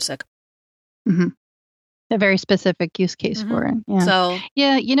for music. Mm-hmm. A very specific use case for it. Yeah. So,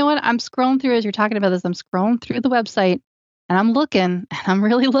 yeah, you know what? I'm scrolling through as you're talking about this. I'm scrolling through the website, and I'm looking, and I'm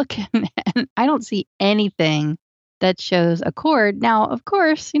really looking, and I don't see anything that shows a cord. Now, of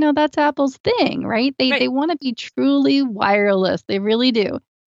course, that's Apple's thing, right? They want to be truly wireless. They really do.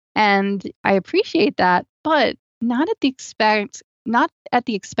 And I appreciate that, but not at the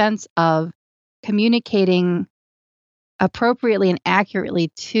expense of communicating appropriately and accurately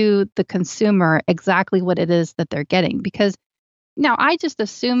to the consumer exactly what it is that they're getting. Because now I just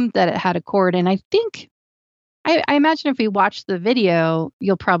assumed that it had a cord, and I think I imagine if we watch the video,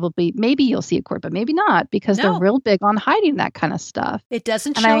 maybe you'll see a cord, but maybe not, because they're real big on hiding that kind of stuff. It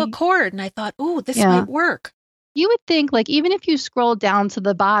doesn't show a cord, and I thought, oh, this might work. You would think, like, even if you scroll down to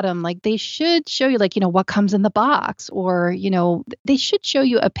the bottom, like, they should show you, like, what comes in the box, or, they should show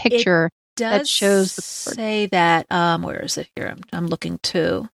you a picture that shows the cord. Say that, where is it here? I'm looking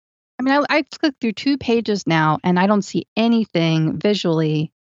too. I mean, I clicked through 2 pages now, and I don't see anything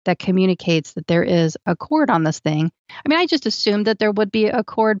visually that communicates that there is a cord on this thing. I mean, I just assumed that there would be a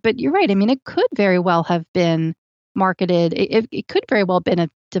cord, but you're right. I mean, it could very well have been marketed. It could very well have been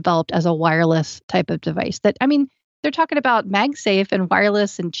developed as a wireless type of device. They're talking about MagSafe and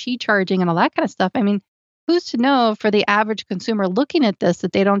wireless and Qi charging and all that kind of stuff. I mean, who's to know for the average consumer looking at this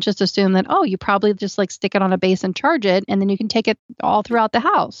that they don't just assume that, you probably just like stick it on a base and charge it, and then you can take it all throughout the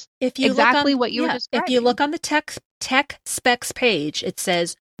house. If you what you were describing. If you look on the tech specs page, it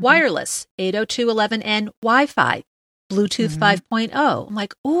says wireless 802.11n Wi-Fi, Bluetooth 5.0. I'm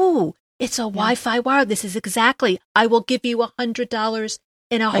like, ooh, it's a Wi-Fi wire. This is exactly. I will give you $100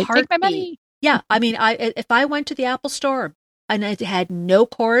 in a heartbeat. Take my money. Yeah, I mean, if I went to the Apple Store and it had no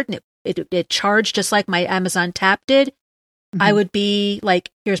cord and it charged just like my Amazon Tap did, I would be like,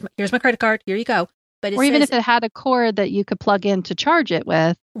 here's my credit card. Here you go. But even if it had a cord that you could plug in to charge it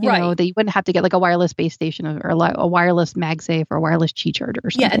with, that you wouldn't have to get like a wireless base station or a wireless MagSafe or a wireless Qi charger or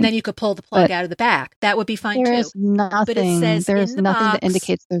something. Yeah, and then you could pull the plug out of the back. That would be fine too. There's nothing. But it says there's nothing that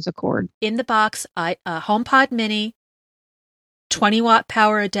indicates there's a cord. In the box, HomePod Mini, 20-watt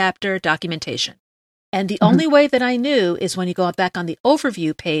power adapter documentation. And the only way that I knew is when you go back on the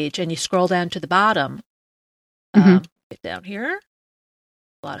overview page and you scroll down to the bottom. Get down here.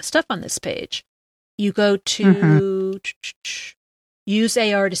 A lot of stuff on this page. You go to use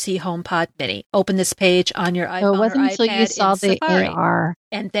AR to see HomePod Mini. Open this page on your iPhone So it wasn't or until iPad you saw in the Safari. AR.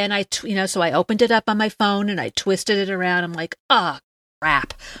 And then so I opened it up on my phone and I twisted it around. I'm like, oh,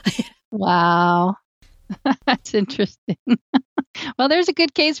 crap. Wow. That's interesting. Well, there's a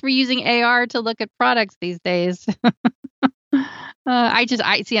good case for using AR to look at products these days. I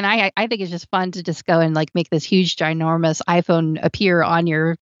think it's just fun to just go and like make this huge, ginormous iPhone appear on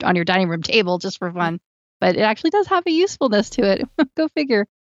your dining room table just for fun. But it actually does have a usefulness to it. Go figure.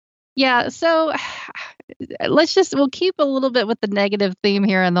 Yeah. So we'll keep a little bit with the negative theme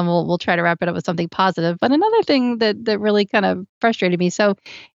here, and then we'll try to wrap it up with something positive. But another thing that really kind of frustrated me. So,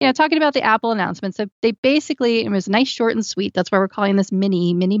 talking about the Apple announcement. So they basically, it was nice, short and sweet. That's why we're calling this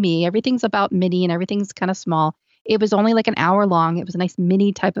mini me. Everything's about mini and everything's kind of small. It was only like an hour long. It was a nice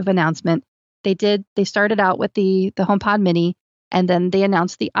mini type of announcement. They started out with the HomePod Mini, and then they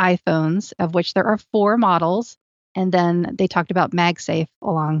announced the iPhones, of which there are 4 models. And then they talked about MagSafe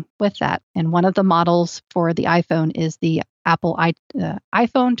along with that. And one of the models for the iPhone is the Apple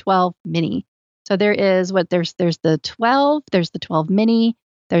iPhone 12 Mini. So there's the 12, there's the 12 Mini,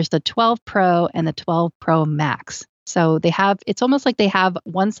 there's the 12 Pro, and the 12 Pro Max. So it's almost like they have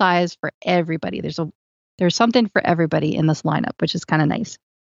one size for everybody. There's something for everybody in this lineup, which is kind of nice.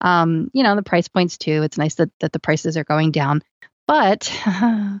 The price points too. It's nice that the prices are going down. But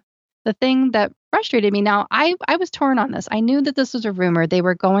the thing that frustrated me, now I was torn on this. I knew that this was a rumor.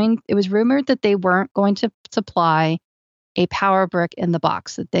 It was rumored that they weren't going to supply a power brick in the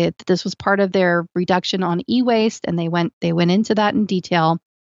box. That this was part of their reduction on e-waste, and they went into that in detail.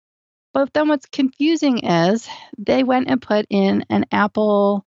 But then what's confusing is they went and put in an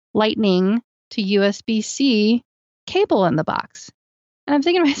Apple Lightning to USB-C cable in the box. And I'm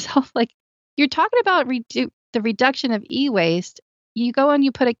thinking to myself, like, you're talking about the reduction of e-waste. You go and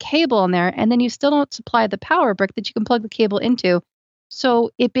you put a cable in there, and then you still don't supply the power brick that you can plug the cable into.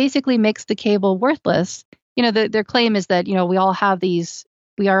 So it basically makes the cable worthless. Their claim is that,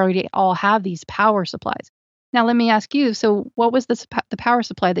 we already all have these power supplies. Now, let me ask you, so what was the power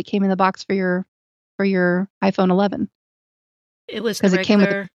supply that came in the box for your iPhone 11? It was the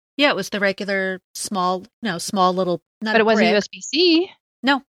regular. It was the regular small little. But it wasn't USB-C.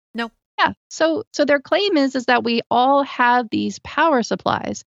 No. Yeah. So their claim is that we all have these power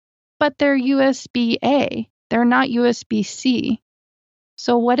supplies, but they're USB-A. They're not USB-C.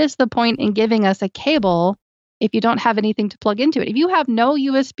 So what is the point in giving us a cable if you don't have anything to plug into it? If you have no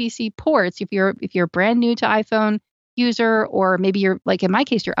USB-C ports, if you're brand new to iPhone user, or maybe you're, like in my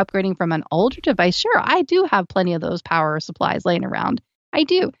case, you're upgrading from an older device, sure, I do have plenty of those power supplies laying around. I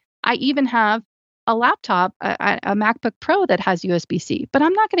do. I even have a laptop, a MacBook Pro that has USB-C, but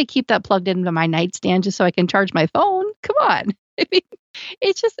I'm not going to keep that plugged into my nightstand just so I can charge my phone. Come on. I mean,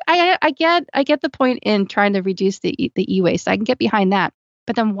 it's just, I get the point in trying to reduce the e-waste. I can get behind that.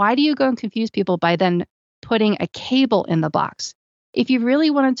 But then why do you go and confuse people by then putting a cable in the box? If you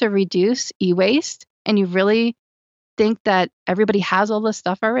really wanted to reduce e-waste and you really think that everybody has all this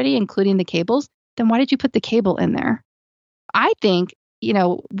stuff already, including the cables, then why did you put the cable in there? I think,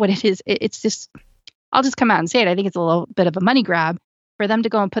 what it is, it's just, I'll just come out and say it. I think it's a little bit of a money grab for them to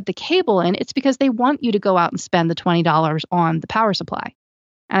go and put the cable in. It's because they want you to go out and spend the $20 on the power supply.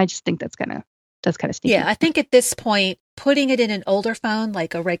 And I just think that's kind of sneaky. Yeah, I think at this point, putting it in an older phone,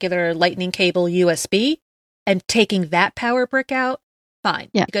 like a regular Lightning cable USB, and taking that power brick out, fine.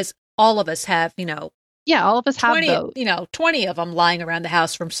 Yeah. Because all of us have, all of us 20, have those. 20 of them lying around the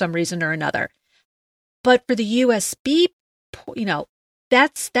house from some reason or another. But for the USB,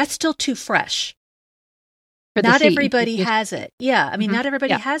 that's still too fresh. Not everybody has it. Yeah, I mean, not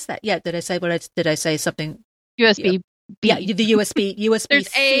everybody has that. Yeah, did I say something? USB. B. Yeah, the USB. There's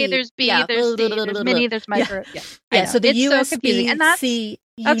A, there's B, there's C, there's mini, there's micro. Yeah. So the it's USB so confusing. And that's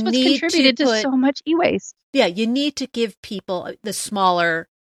what's contributed to so much e-waste. Yeah, you need to give people the smaller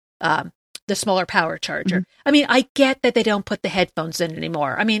power charger. Mm-hmm. I mean, I get that they don't put the headphones in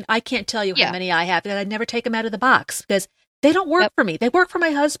anymore. I mean, I can't tell you how many I have that I never take them out of the box because they don't work for me. They work for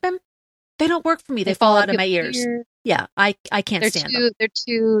my husband. They don't work for me. They fall out of my ears. Yeah, I can't stand them. They're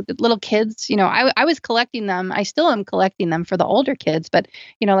two little kids. I was collecting them. I still am collecting them for the older kids. But,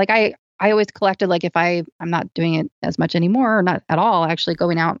 like I always collected, like if I'm not doing it as much anymore, or not at all, actually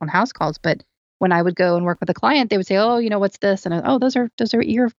going out on house calls. But when I would go and work with a client, they would say, oh, what's this? And those are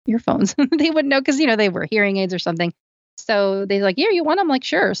earphones. They wouldn't know because, they were hearing aids or something. So they're like, yeah, you want them? Like,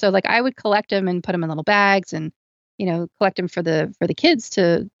 sure. So like I would collect them and put them in little bags and, collect them for the kids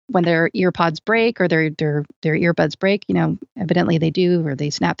to, when their earpods break or their earbuds break, evidently they do, or they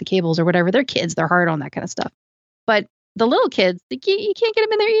snap the cables or whatever. They're kids. They're hard on that kind of stuff. But the little kids, you can't get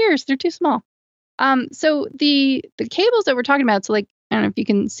them in their ears. They're too small. So the cables that we're talking about, so like, I don't know if you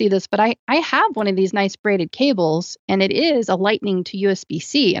can see this, but I have one of these nice braided cables, and it is a Lightning to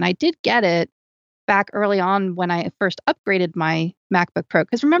USB-C. And I did get it back early on when I first upgraded my MacBook Pro.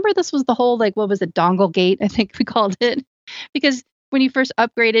 Because remember, this was the whole, like, what was it, dongle gate, I think we called it. Because when you first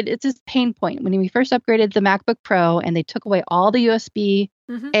upgraded, it's this pain point. When we first upgraded the MacBook Pro and they took away all the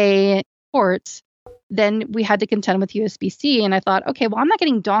USB-A ports, then we had to contend with USB-C. And I thought, okay, well, I'm not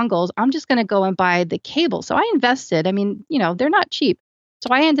getting dongles. I'm just going to go and buy the cable. So I invested. I mean, they're not cheap. So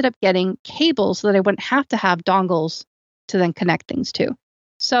I ended up getting cables so that I wouldn't have to have dongles to then connect things to.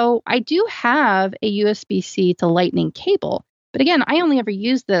 So I do have a USB-C to Lightning cable. But again, I only ever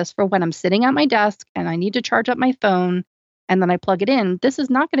use this for when I'm sitting at my desk and I need to charge up my phone and then I plug it in. This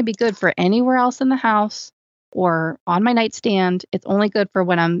is not going to be good for anywhere else in the house or on my nightstand. It's only good for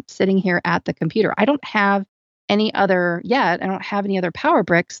when I'm sitting here at the computer. I don't have any other power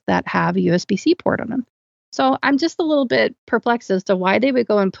bricks that have a USB-C port on them. So I'm just a little bit perplexed as to why they would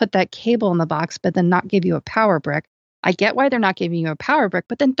go and put that cable in the box, but then not give you a power brick. I get why they're not giving you a power brick,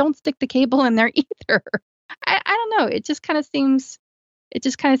 but then don't stick the cable in there either. I don't know. It just kind of seems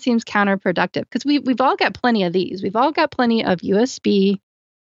counterproductive because we've all got plenty of these. We've all got plenty of USB-B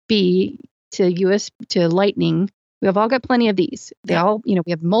to Lightning. We have all got plenty of these. We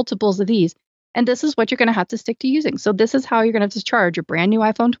have multiples of these. And this is what you're going to have to stick to using. So this is how you're going to have to charge your brand new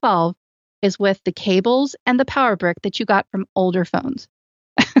iPhone 12 is with the cables and the power brick that you got from older phones.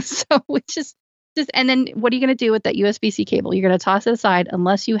 So which is just, and then what are you going to do with that USB-C cable? You're going to toss it aside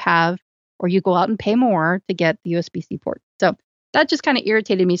unless you have, or you go out and pay more to get the USB-C port. So that just kind of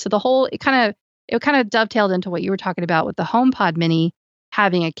irritated me. So it kind of dovetailed into what you were talking about with the HomePod Mini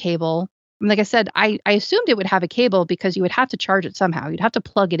having a cable. And like I said, I assumed it would have a cable because you would have to charge it somehow. You'd have to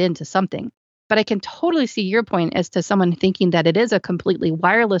plug it into something. But I can totally see your point as to someone thinking that it is a completely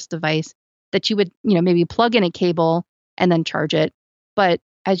wireless device that you would, maybe plug in a cable and then charge it. But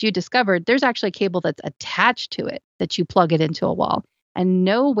as you discovered, there's actually a cable that's attached to it that you plug it into a wall. And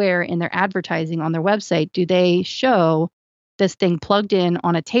nowhere in their advertising on their website do they show this thing plugged in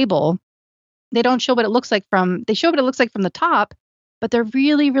on a table. They don't show what it looks like they show what it looks like from the top, but they're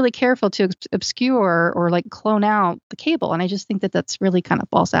really, really careful to obscure or like clone out the cable. And I just think that that's really kind of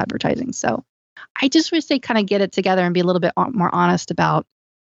false advertising. So I just wish they kind of get it together and be a little bit more honest about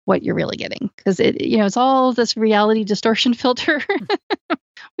what you're really getting. Because it's all this reality distortion filter.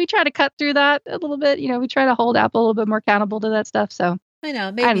 We try to cut through that a little bit. We try to hold Apple a little bit more accountable to that stuff. So I know,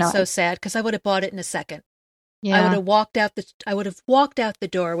 it made me so sad because I would have bought it in a second. Yeah. I would have walked out the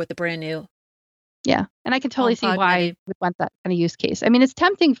door with a brand new. Yeah. And I can totally see why we want that kind of use case. I mean, it's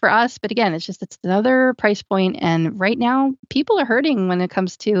tempting for us, but again, it's another price point. And right now people are hurting when it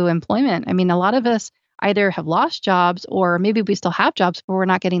comes to employment. I mean, a lot of us either have lost jobs or maybe we still have jobs, but we're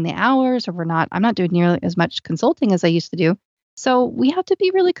not getting the hours or I'm not doing nearly as much consulting as I used to do. So we have to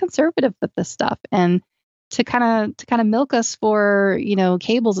be really conservative with this stuff and to kind of milk us for,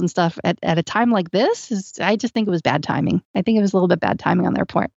 cables and stuff at a time like this I just think it was bad timing. I think it was a little bit bad timing on their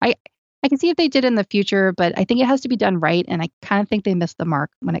part. I can see if they did in the future, but I think it has to be done right. And I kind of think they missed the mark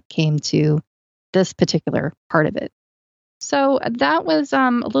when it came to this particular part of it. So that was a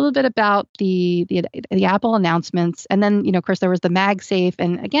little bit about the Apple announcements. And then, of course, there was the MagSafe.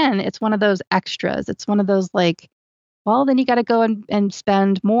 And again, it's one of those extras. It's one of those well, then you got to go and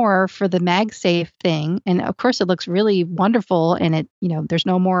spend more for the MagSafe thing. And of course, it looks really wonderful. And it, there's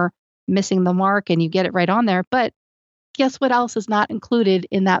no more missing the mark and you get it right on there. But guess what else is not included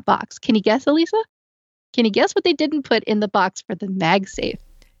in that box? Can you guess, Elisa? Can you guess what they didn't put in the box for the MagSafe?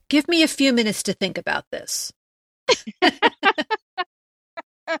 Give me a few minutes to think about this. I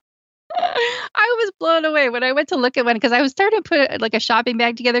was blown away when I went to look at one because I was starting to put like a shopping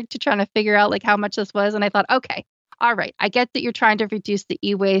bag together to try to figure out like how much this was. And I thought, okay, all right, I get that you're trying to reduce the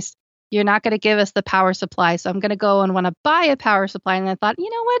e-waste. You're not going to give us the power supply. So I'm going to go and want to buy a power supply. And I thought, you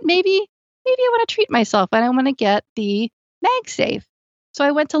know what, maybe I want to treat myself and I want to get the MagSafe. So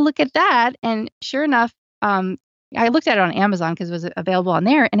I went to look at that. And sure enough, I looked at it on Amazon because it was available on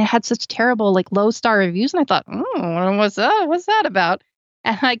there and it had such terrible, like low star reviews. And I thought, what's that about?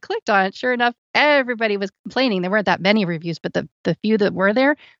 And I clicked on it. Sure enough, everybody was complaining. There weren't that many reviews, but the few that were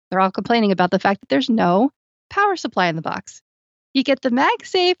there, they're all complaining about the fact that there's no power supply in the box. You get the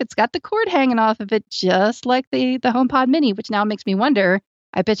MagSafe. It's got the cord hanging off of it, just like the HomePod Mini, which now makes me wonder.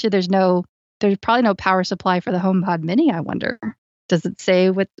 I bet you there's probably no power supply for the HomePod Mini. I wonder. Does it say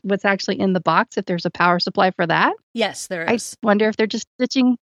what's actually in the box if there's a power supply for that? Yes, there is. I wonder if they're just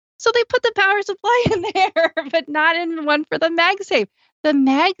stitching. So they put the power supply in there, but not in one for the MagSafe. The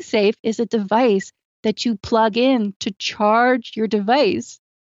MagSafe is a device that you plug in to charge your device.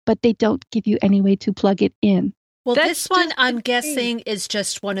 but they don't give you any way to plug it in. Well, That's this one just I'm insane. guessing is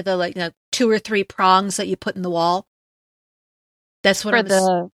just one of the 2 or 3 prongs that you put in the wall. That's what For I'm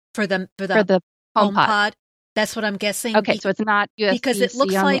for the HomePod. HomePod. That's what I'm guessing. Okay, so it's not USB-C because it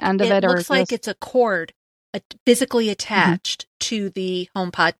looks on like the end of it, looks like it's a cord physically attached to the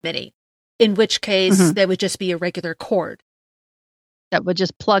HomePod Mini. In which case, that would just be a regular cord that would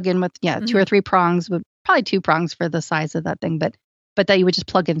just plug in with 2 or 3 prongs, with probably 2 prongs for the size of that thing, but that you would just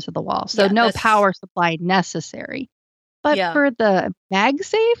plug into the wall. So no power supply necessary. But for the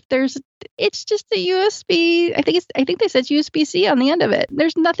MagSafe, it's just a USB. I think they said USB-C on the end of it.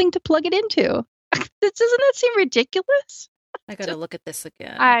 There's nothing to plug it into. Doesn't that seem ridiculous? I got to look at this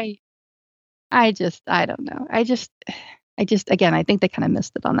again. I don't know. I just again, I think they kind of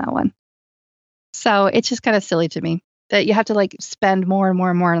missed it on that one. So it's just kind of silly to me that you have to spend more and more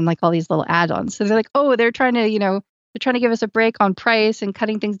and more on all these little add-ons. So they're like, oh, they're trying to give us a break on price and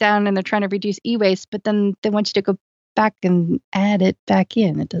cutting things down, and they're trying to reduce e-waste, but then they want you to go back and add it back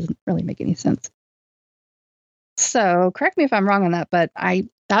in. It doesn't really make any sense. So correct me if I'm wrong on that, but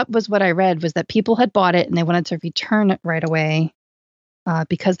that was what I read, was that people had bought it and they wanted to return it right away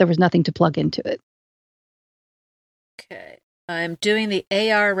because there was nothing to plug into it. Okay. I'm doing the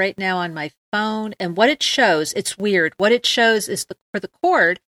AR right now on my phone, and what it shows, it's weird. What it shows is for the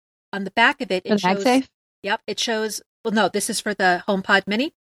cord on the back of it. It shows. MagSafe? Yep. It shows. Well, no, this is for the HomePod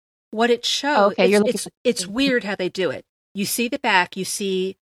Mini. What it shows, it's weird how they do it. You see the back, you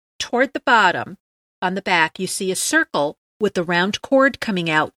see toward the bottom on the back, you see a circle with the round cord coming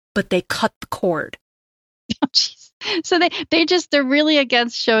out, but they cut the cord. Oh, jeez. So they're really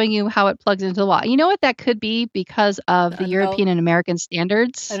against showing you how it plugs into the wall. You know what that could be? Because of the European and American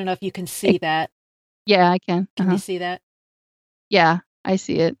standards. I don't know if you can see that. Yeah, I can. Can you see that? Yeah, I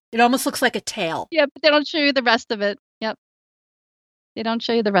see it. It almost looks like a tail. Yeah, but they don't show you the rest of it. Yep. They don't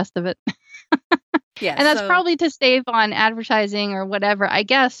show you the rest of it. Yeah, and that's probably to save on advertising or whatever, I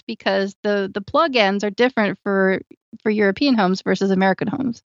guess, because the plug ends are different for European homes versus American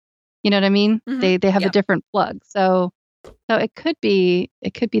homes. You know what I mean? They have a different plug. So it could be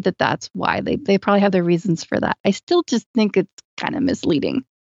that that's why they probably have their reasons for that. I still just think it's kind of misleading.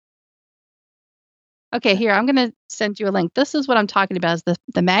 Okay, here, I'm going to send you a link. This is what I'm talking about, is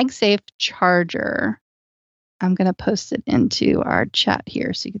the MagSafe charger. I'm going to post it into our chat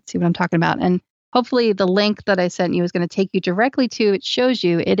here so you can see what I'm talking about. And hopefully the link that I sent you is going to take you directly to, it shows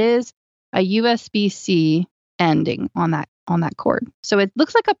you it is a USB-C ending on that cord. So it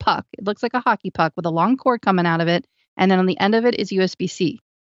looks like a puck. It looks like a hockey puck with a long cord coming out of it. And then on the end of it is USB-C.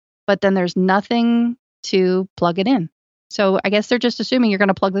 But then there's nothing to plug it in. So I guess they're just assuming you're going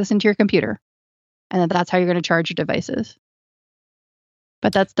to plug this into your computer. And that's how you're going to charge your devices.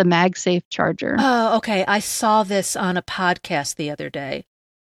 But that's the MagSafe charger. Oh, okay. I saw this on a podcast the other day.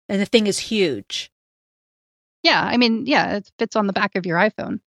 And the thing is huge. Yeah, I mean, it fits on the back of your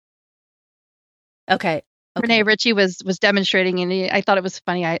iPhone. Okay. Rene Ritchie was demonstrating, and I thought it was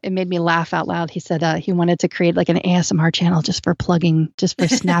funny. It made me laugh out loud. He said he wanted to create an ASMR channel just for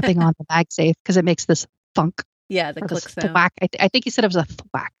snapping on the MagSafe because it makes this thunk. Yeah, the click sound. Thwack. I think he said it was a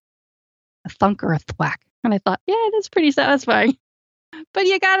thwack, a thunk or a thwack. And I thought, yeah, that's pretty satisfying. But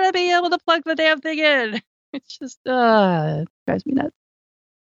you gotta be able to plug the damn thing in. It's just it drives me nuts.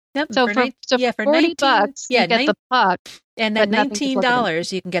 Yep. So for $40, you get the puck, and then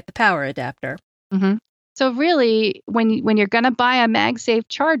 $19 you can get the power adapter. Mm-hmm. So really, when you're going to buy a MagSafe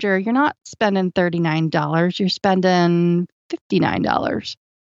charger, you're not spending $39. You're spending $59.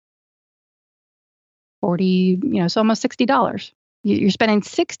 40, so almost $60. You're spending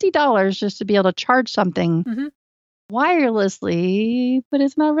 $60 just to be able to charge something wirelessly, but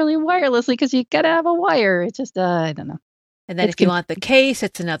it's not really wirelessly because you got to have a wire. It's just, I don't know. And then if you want the case,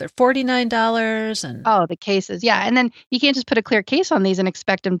 it's another $49. And the cases. Yeah. And then you can't just put a clear case on these and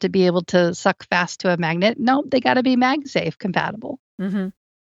expect them to be able to suck fast to a magnet. Nope. They got to be MagSafe compatible. Mm-hmm.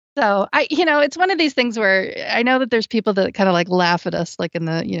 So it's one of these things where I know that there's people that kind of laugh at us, in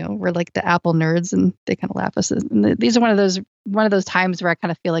the, we're like the Apple nerds, and they kind of laugh at us. And these are one of those times where I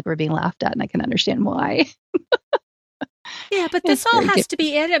kind of feel like we're being laughed at, and I can understand why. Yeah, but this all has to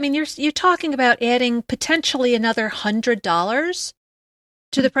be added. I mean, you're talking about adding potentially another $100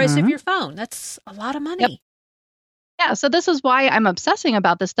 to the price of your phone. That's a lot of money. Yep. Yeah, so this is why I'm obsessing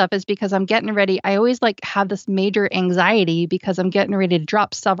about this stuff, is because I'm getting ready. I always have this major anxiety because I'm getting ready to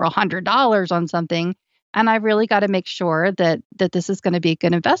drop several $100s on something. And I really got to make sure that this is going to be a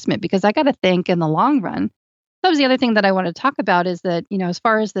good investment, because I got to think in the long run. That was the other thing that I wanted to talk about, is that, as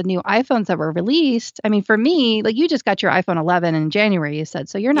far as the new iPhones that were released, I mean, for me, you just got your iPhone 11 in January, you said,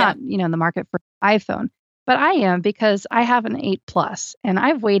 so you're not, in the market for iPhone. but I am because I have an 8 Plus and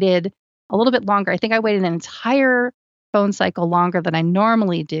I've waited a little bit longer. I think I waited an entire phone cycle longer than I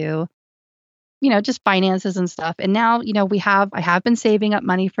normally do, just finances and stuff. And now, I have been saving up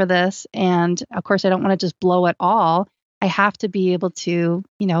money for this. And of course, I don't want to just blow it all. I have to be able to,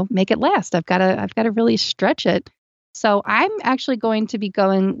 make it last. I've got to really stretch it. So I'm actually going to be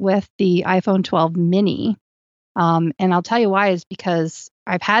going with the iPhone 12 mini. And I'll tell you why is because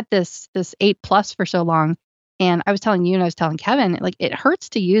I've had this 8 Plus for so long. And I was telling you and I was telling Kevin, like it hurts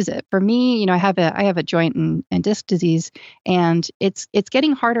to use it. For me, I have a joint and disc disease, and it's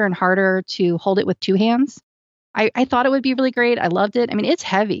getting harder and harder to hold it with two hands. I thought it would be really great. I loved it. I mean, it's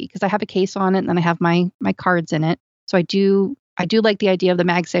heavy because I have a case on it and then I have my cards in it. So I do like the idea of the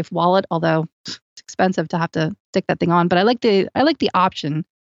MagSafe wallet, although it's expensive to have to stick that thing on. But I like the option.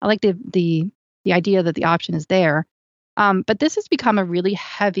 I like the idea that the option is there. But this has become a really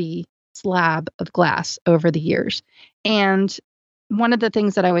heavy slab of glass over the years. And one of the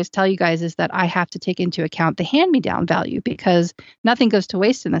things that I always tell you guys is that I have to take into account the hand-me-down value because nothing goes to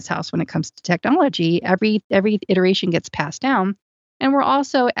waste in this house when it comes to technology. Every iteration gets passed down. And we're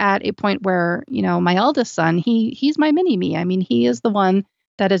also at a point where, my eldest son, he's my mini-me. I mean, he is the one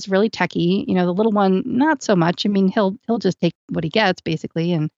that is really techie. The little one, not so much. I mean, he'll just take what he gets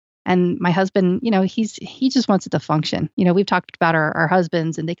basically. And my husband, he just wants it to function. We've talked about our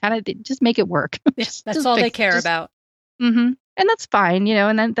husbands and they just make it work. Yes, that's all they care about. Mm-hmm. And that's fine,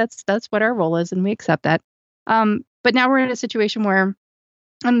 and then that's what our role is and we accept that. But now we're in a situation where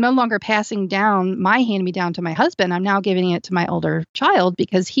I'm no longer passing down my hand-me-down to my husband. I'm now giving it to my older child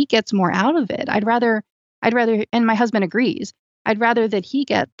because he gets more out of it. I'd rather, and my husband agrees, I'd rather that he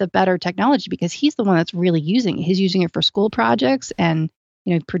get the better technology because he's the one that's really using it. He's using it for school projects and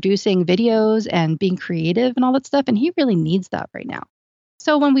producing videos and being creative and all that stuff. And he really needs that right now.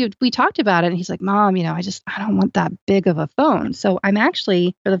 So when we talked about it, and he's like, Mom, I don't want that big of a phone. So I'm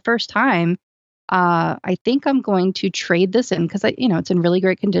actually, for the first time, I think I'm going to trade this in because it's in really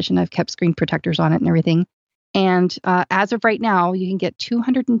great condition. I've kept screen protectors on it and everything. And as of right now, you can get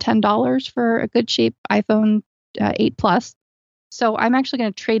 $210 for a good shape iPhone 8 Plus. So I'm actually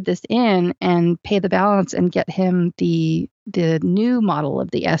going to trade this in and pay the balance and get him the new model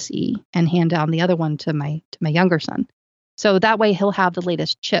of the SE and hand down the other one to my younger son. So that way he'll have the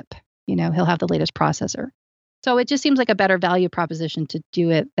latest chip, he'll have the latest processor. So it just seems like a better value proposition to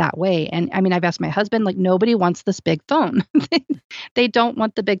do it that way. And I mean, I've asked my husband, like nobody wants this big phone. They don't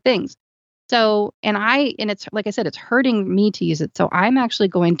want the big things. So, and it's like I said, it's hurting me to use it. So I'm actually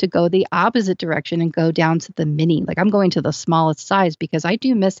going to go the opposite direction and go down to the mini. Like I'm going to the smallest size because I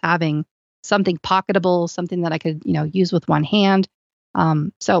do miss having something pocketable, something that I could, use with one hand.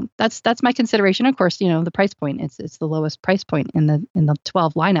 So that's my consideration. Of course, the price point, it's the lowest price point in the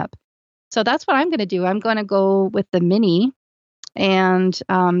 12 lineup. So that's what I'm going to do. I'm going to go with the mini and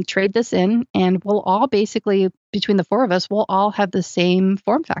trade this in, and we'll all basically, between the four of us, we'll all have the same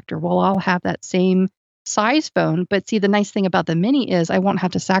form factor. We'll all have that same size phone. But see, the nice thing about the mini is I won't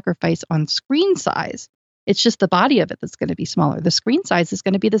have to sacrifice on screen size. It's just the body of it that's going to be smaller. The screen size is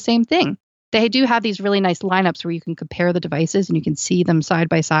going to be the same thing. They do have these really nice lineups where you can compare the devices and you can see them side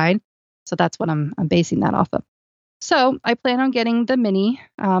by side. So that's what I'm basing that off of. So I plan on getting the mini,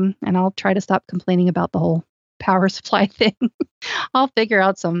 and I'll try to stop complaining about the whole power supply thing. I'll figure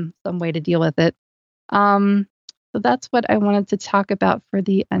out some way to deal with it. So that's what I wanted to talk about for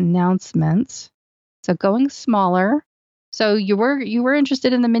the announcements. So going smaller. So you were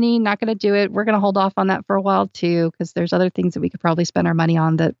interested in the mini, not going to do it. We're going to hold off on that for a while too, because there's other things that we could probably spend our money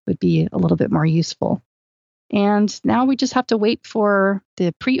on that would be a little bit more useful. And now we just have to wait for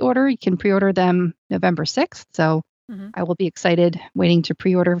the pre-order. You can pre-order them November 6th. So I will be excited waiting to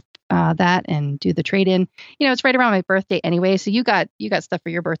pre-order that and do the trade-in. It's right around my birthday anyway. So you got stuff for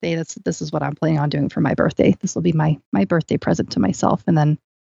your birthday. This is what I'm planning on doing for my birthday. This will be my birthday present to myself. And then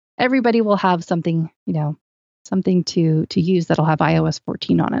everybody will have something, something to use that'll have iOS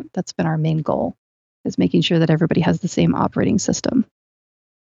 14 on it. That's been our main goal, is making sure that everybody has the same operating system.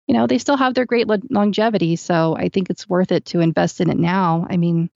 They still have their great longevity. So I think it's worth it to invest in it now. I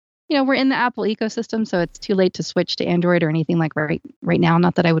mean, we're in the Apple ecosystem, so it's too late to switch to Android or anything like right now.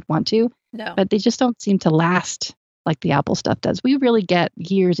 Not that I would want to, no, but they just don't seem to last like the Apple stuff does. We really get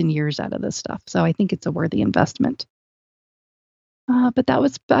years and years out of this stuff. So I think it's a worthy investment. But that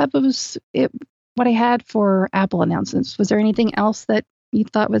was it. What I had for Apple announcements. Was there anything else that you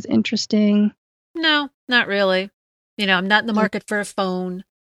thought was interesting? No, not really. I'm not in the market for a phone.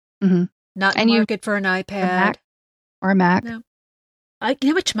 Mm-hmm. Not in the market for an iPad. Or a Mac. No. You know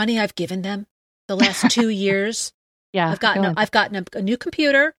how much money I've given them the last 2 years? Yeah. I've gotten a new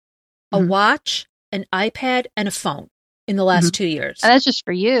computer, a watch, an iPad and a phone in the last 2 years. And that's just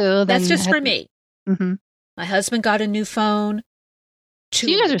for you. That's just for me. Mm-hmm. My husband got a new phone. So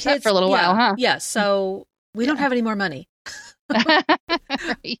you guys are set for a little while, huh? Yeah. So we don't have any more money.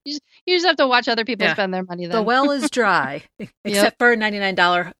 You just have to watch other people spend their money then. The well is dry, except for a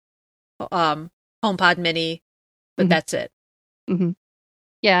 $99 HomePod Mini, but that's it. Mm-hmm.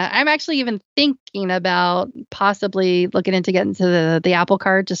 Yeah, I'm actually even thinking about possibly looking into getting to the Apple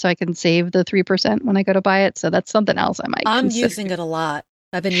Card just so I can save the 3% when I go to buy it. So that's something else I might consider. Using it a lot.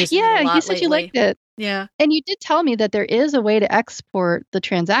 I've been using it a lot you said lately. You liked it. Yeah. And you did tell me that there is a way to export the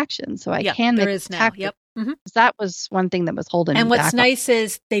transaction, so I can make there is now. Yep. Mm-hmm. That was one thing that was holding me back. And what's nice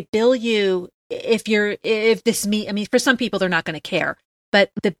is they bill you for some people, they're not going to care,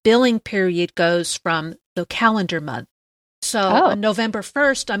 but the billing period goes from the calendar month. So on November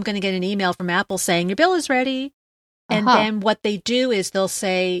 1st, I'm going to get an email from Apple saying your bill is ready. And then what they do is they'll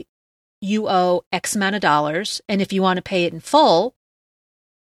say you owe X amount of dollars. And if you want to pay it in full,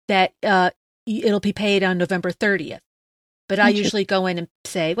 that it'll be paid on November 30th. But I usually go in and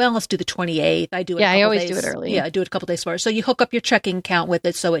say, well, let's do the 28th. I do it. Yeah, I always do it early. Yeah, I do it a couple days before. So you hook up your checking account with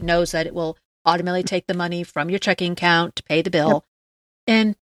it so it knows that it will automatically take the money from your checking account to pay the bill. Yep.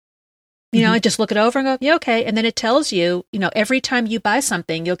 And I just look it over and go, yeah, okay. And then it tells you, every time you buy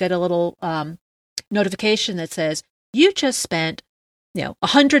something, you'll get a little notification that says, you just spent,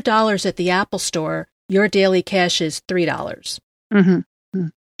 $100 at the Apple Store. Your daily cash is $3. Mm-hmm. Mm-hmm.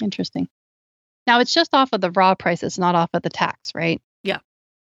 Interesting. Now, it's just off of the raw price. It's not off of the tax, right? Yeah.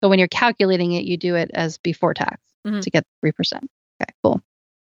 So when you're calculating it, you do it as before tax to get 3%. Okay, cool.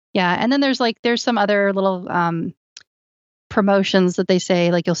 Yeah. And then there's some other little promotions that they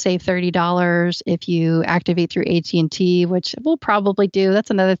say, like you'll save $30 if you activate through AT&T, which we'll probably do. That's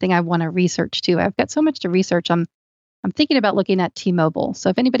another thing I want to research too. I've got so much to research. I'm thinking about looking at T-Mobile. So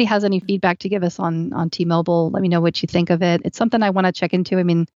if anybody has any feedback to give us on T-Mobile, let me know what you think of it. It's something I want to check into. I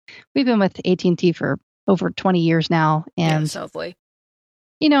mean, we've been with AT&T for over 20 years now, and so have we.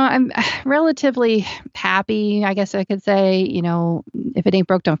 I'm relatively happy, I guess I could say. If it ain't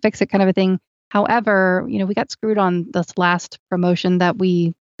broke, don't fix it, kind of a thing. However, we got screwed on this last promotion that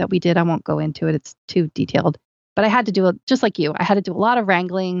we did. I won't go into it. It's too detailed. But I had to do it just like you. I had to do a lot of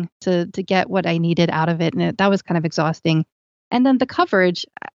wrangling to get what I needed out of it. And that was kind of exhausting. And then the coverage,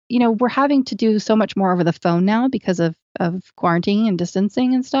 we're having to do so much more over the phone now because of quarantine and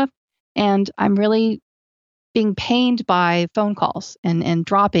distancing and stuff. And I'm really being pained by phone calls and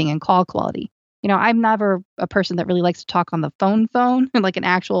dropping and call quality. I'm never a person that really likes to talk on the phone, like an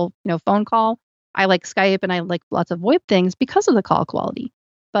actual, phone call. I like Skype and I like lots of VoIP things because of the call quality.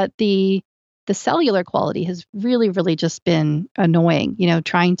 But the cellular quality has really, really just been annoying,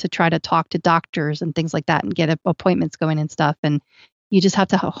 trying to talk to doctors and things like that and get appointments going and stuff. And you just have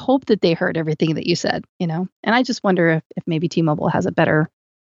to hope that they heard everything that you said, And I just wonder if maybe T-Mobile has a better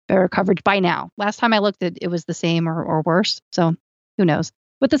coverage by now. Last time I looked at it was the same or worse. So who knows?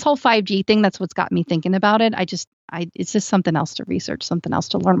 With this whole 5G thing, that's what's got me thinking about it. It's just something else to research, something else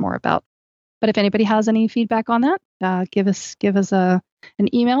to learn more about. But if anybody has any feedback on that, give us an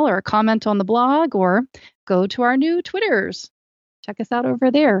email or a comment on the blog, or go to our new Twitters. Check us out over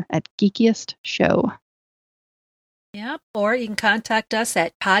there at Geekiest Show. Yep. Or you can contact us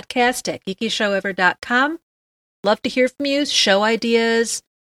at podcast@geekyshowever.com. Love to hear from you. Show ideas,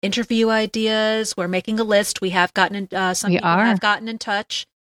 interview ideas. We're making a list. We have gotten some people have gotten in touch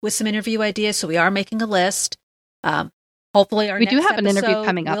with some interview ideas, so we are making a list. Hopefully, we do have an interview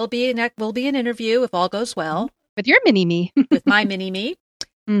coming up. Will be an interview if all goes well with your mini me, with my mini me.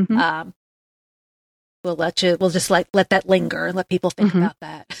 Mm-hmm. We'll just let that linger and let people think about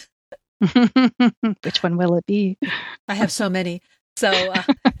that. Which one will it be? I have so many. So.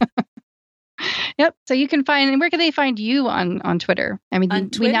 Yep. So you can find, and where can they find you on Twitter? I mean,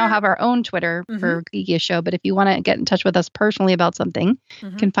 we now have our own Twitter for Geekiest Show, but if you want to get in touch with us personally about something,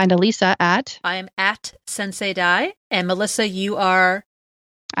 you can find Elisa at... I am at Sensei Dai, and Melissa, you are...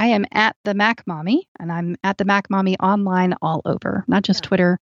 I am at the Mac Mommy, and I'm at the Mac Mommy online all over, not just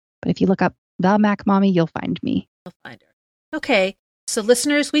Twitter, but if you look up the Mac Mommy, you'll find me. You'll find her. Okay. So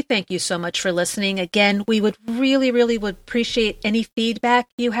listeners, we thank you so much for listening. Again, we would really, really would appreciate any feedback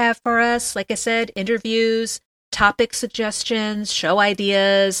you have for us. Like I said, interviews, topic suggestions, show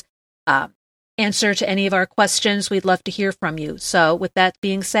ideas, answer to any of our questions. We'd love to hear from you. So with that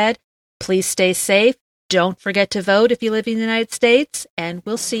being said, please stay safe. Don't forget to vote if you live in the United States, and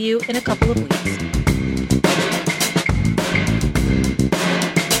we'll see you in a couple of weeks.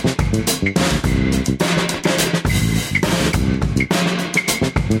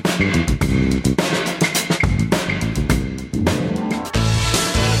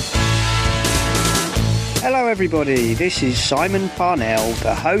 everybody. This is Simon Parnell,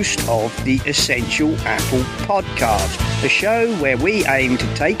 the host of the Essential Apple Podcast, a show where we aim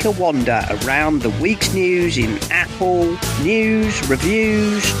to take a wander around the week's news in Apple, news,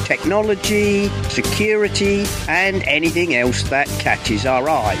 reviews, technology, security, and anything else that catches our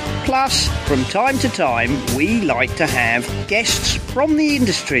eye. Plus, from time to time, we like to have guests from the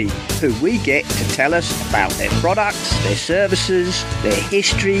industry who we get to tell us about their products, their services, their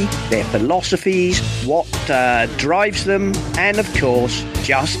history, their philosophies, what drives them, and of course,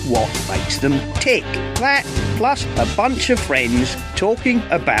 just what makes them tick. That, plus a bunch of friends talking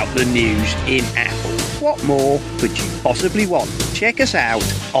about the news in Apple. What more could you possibly want? Check us out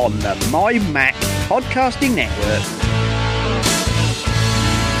on the My Mac Podcasting Network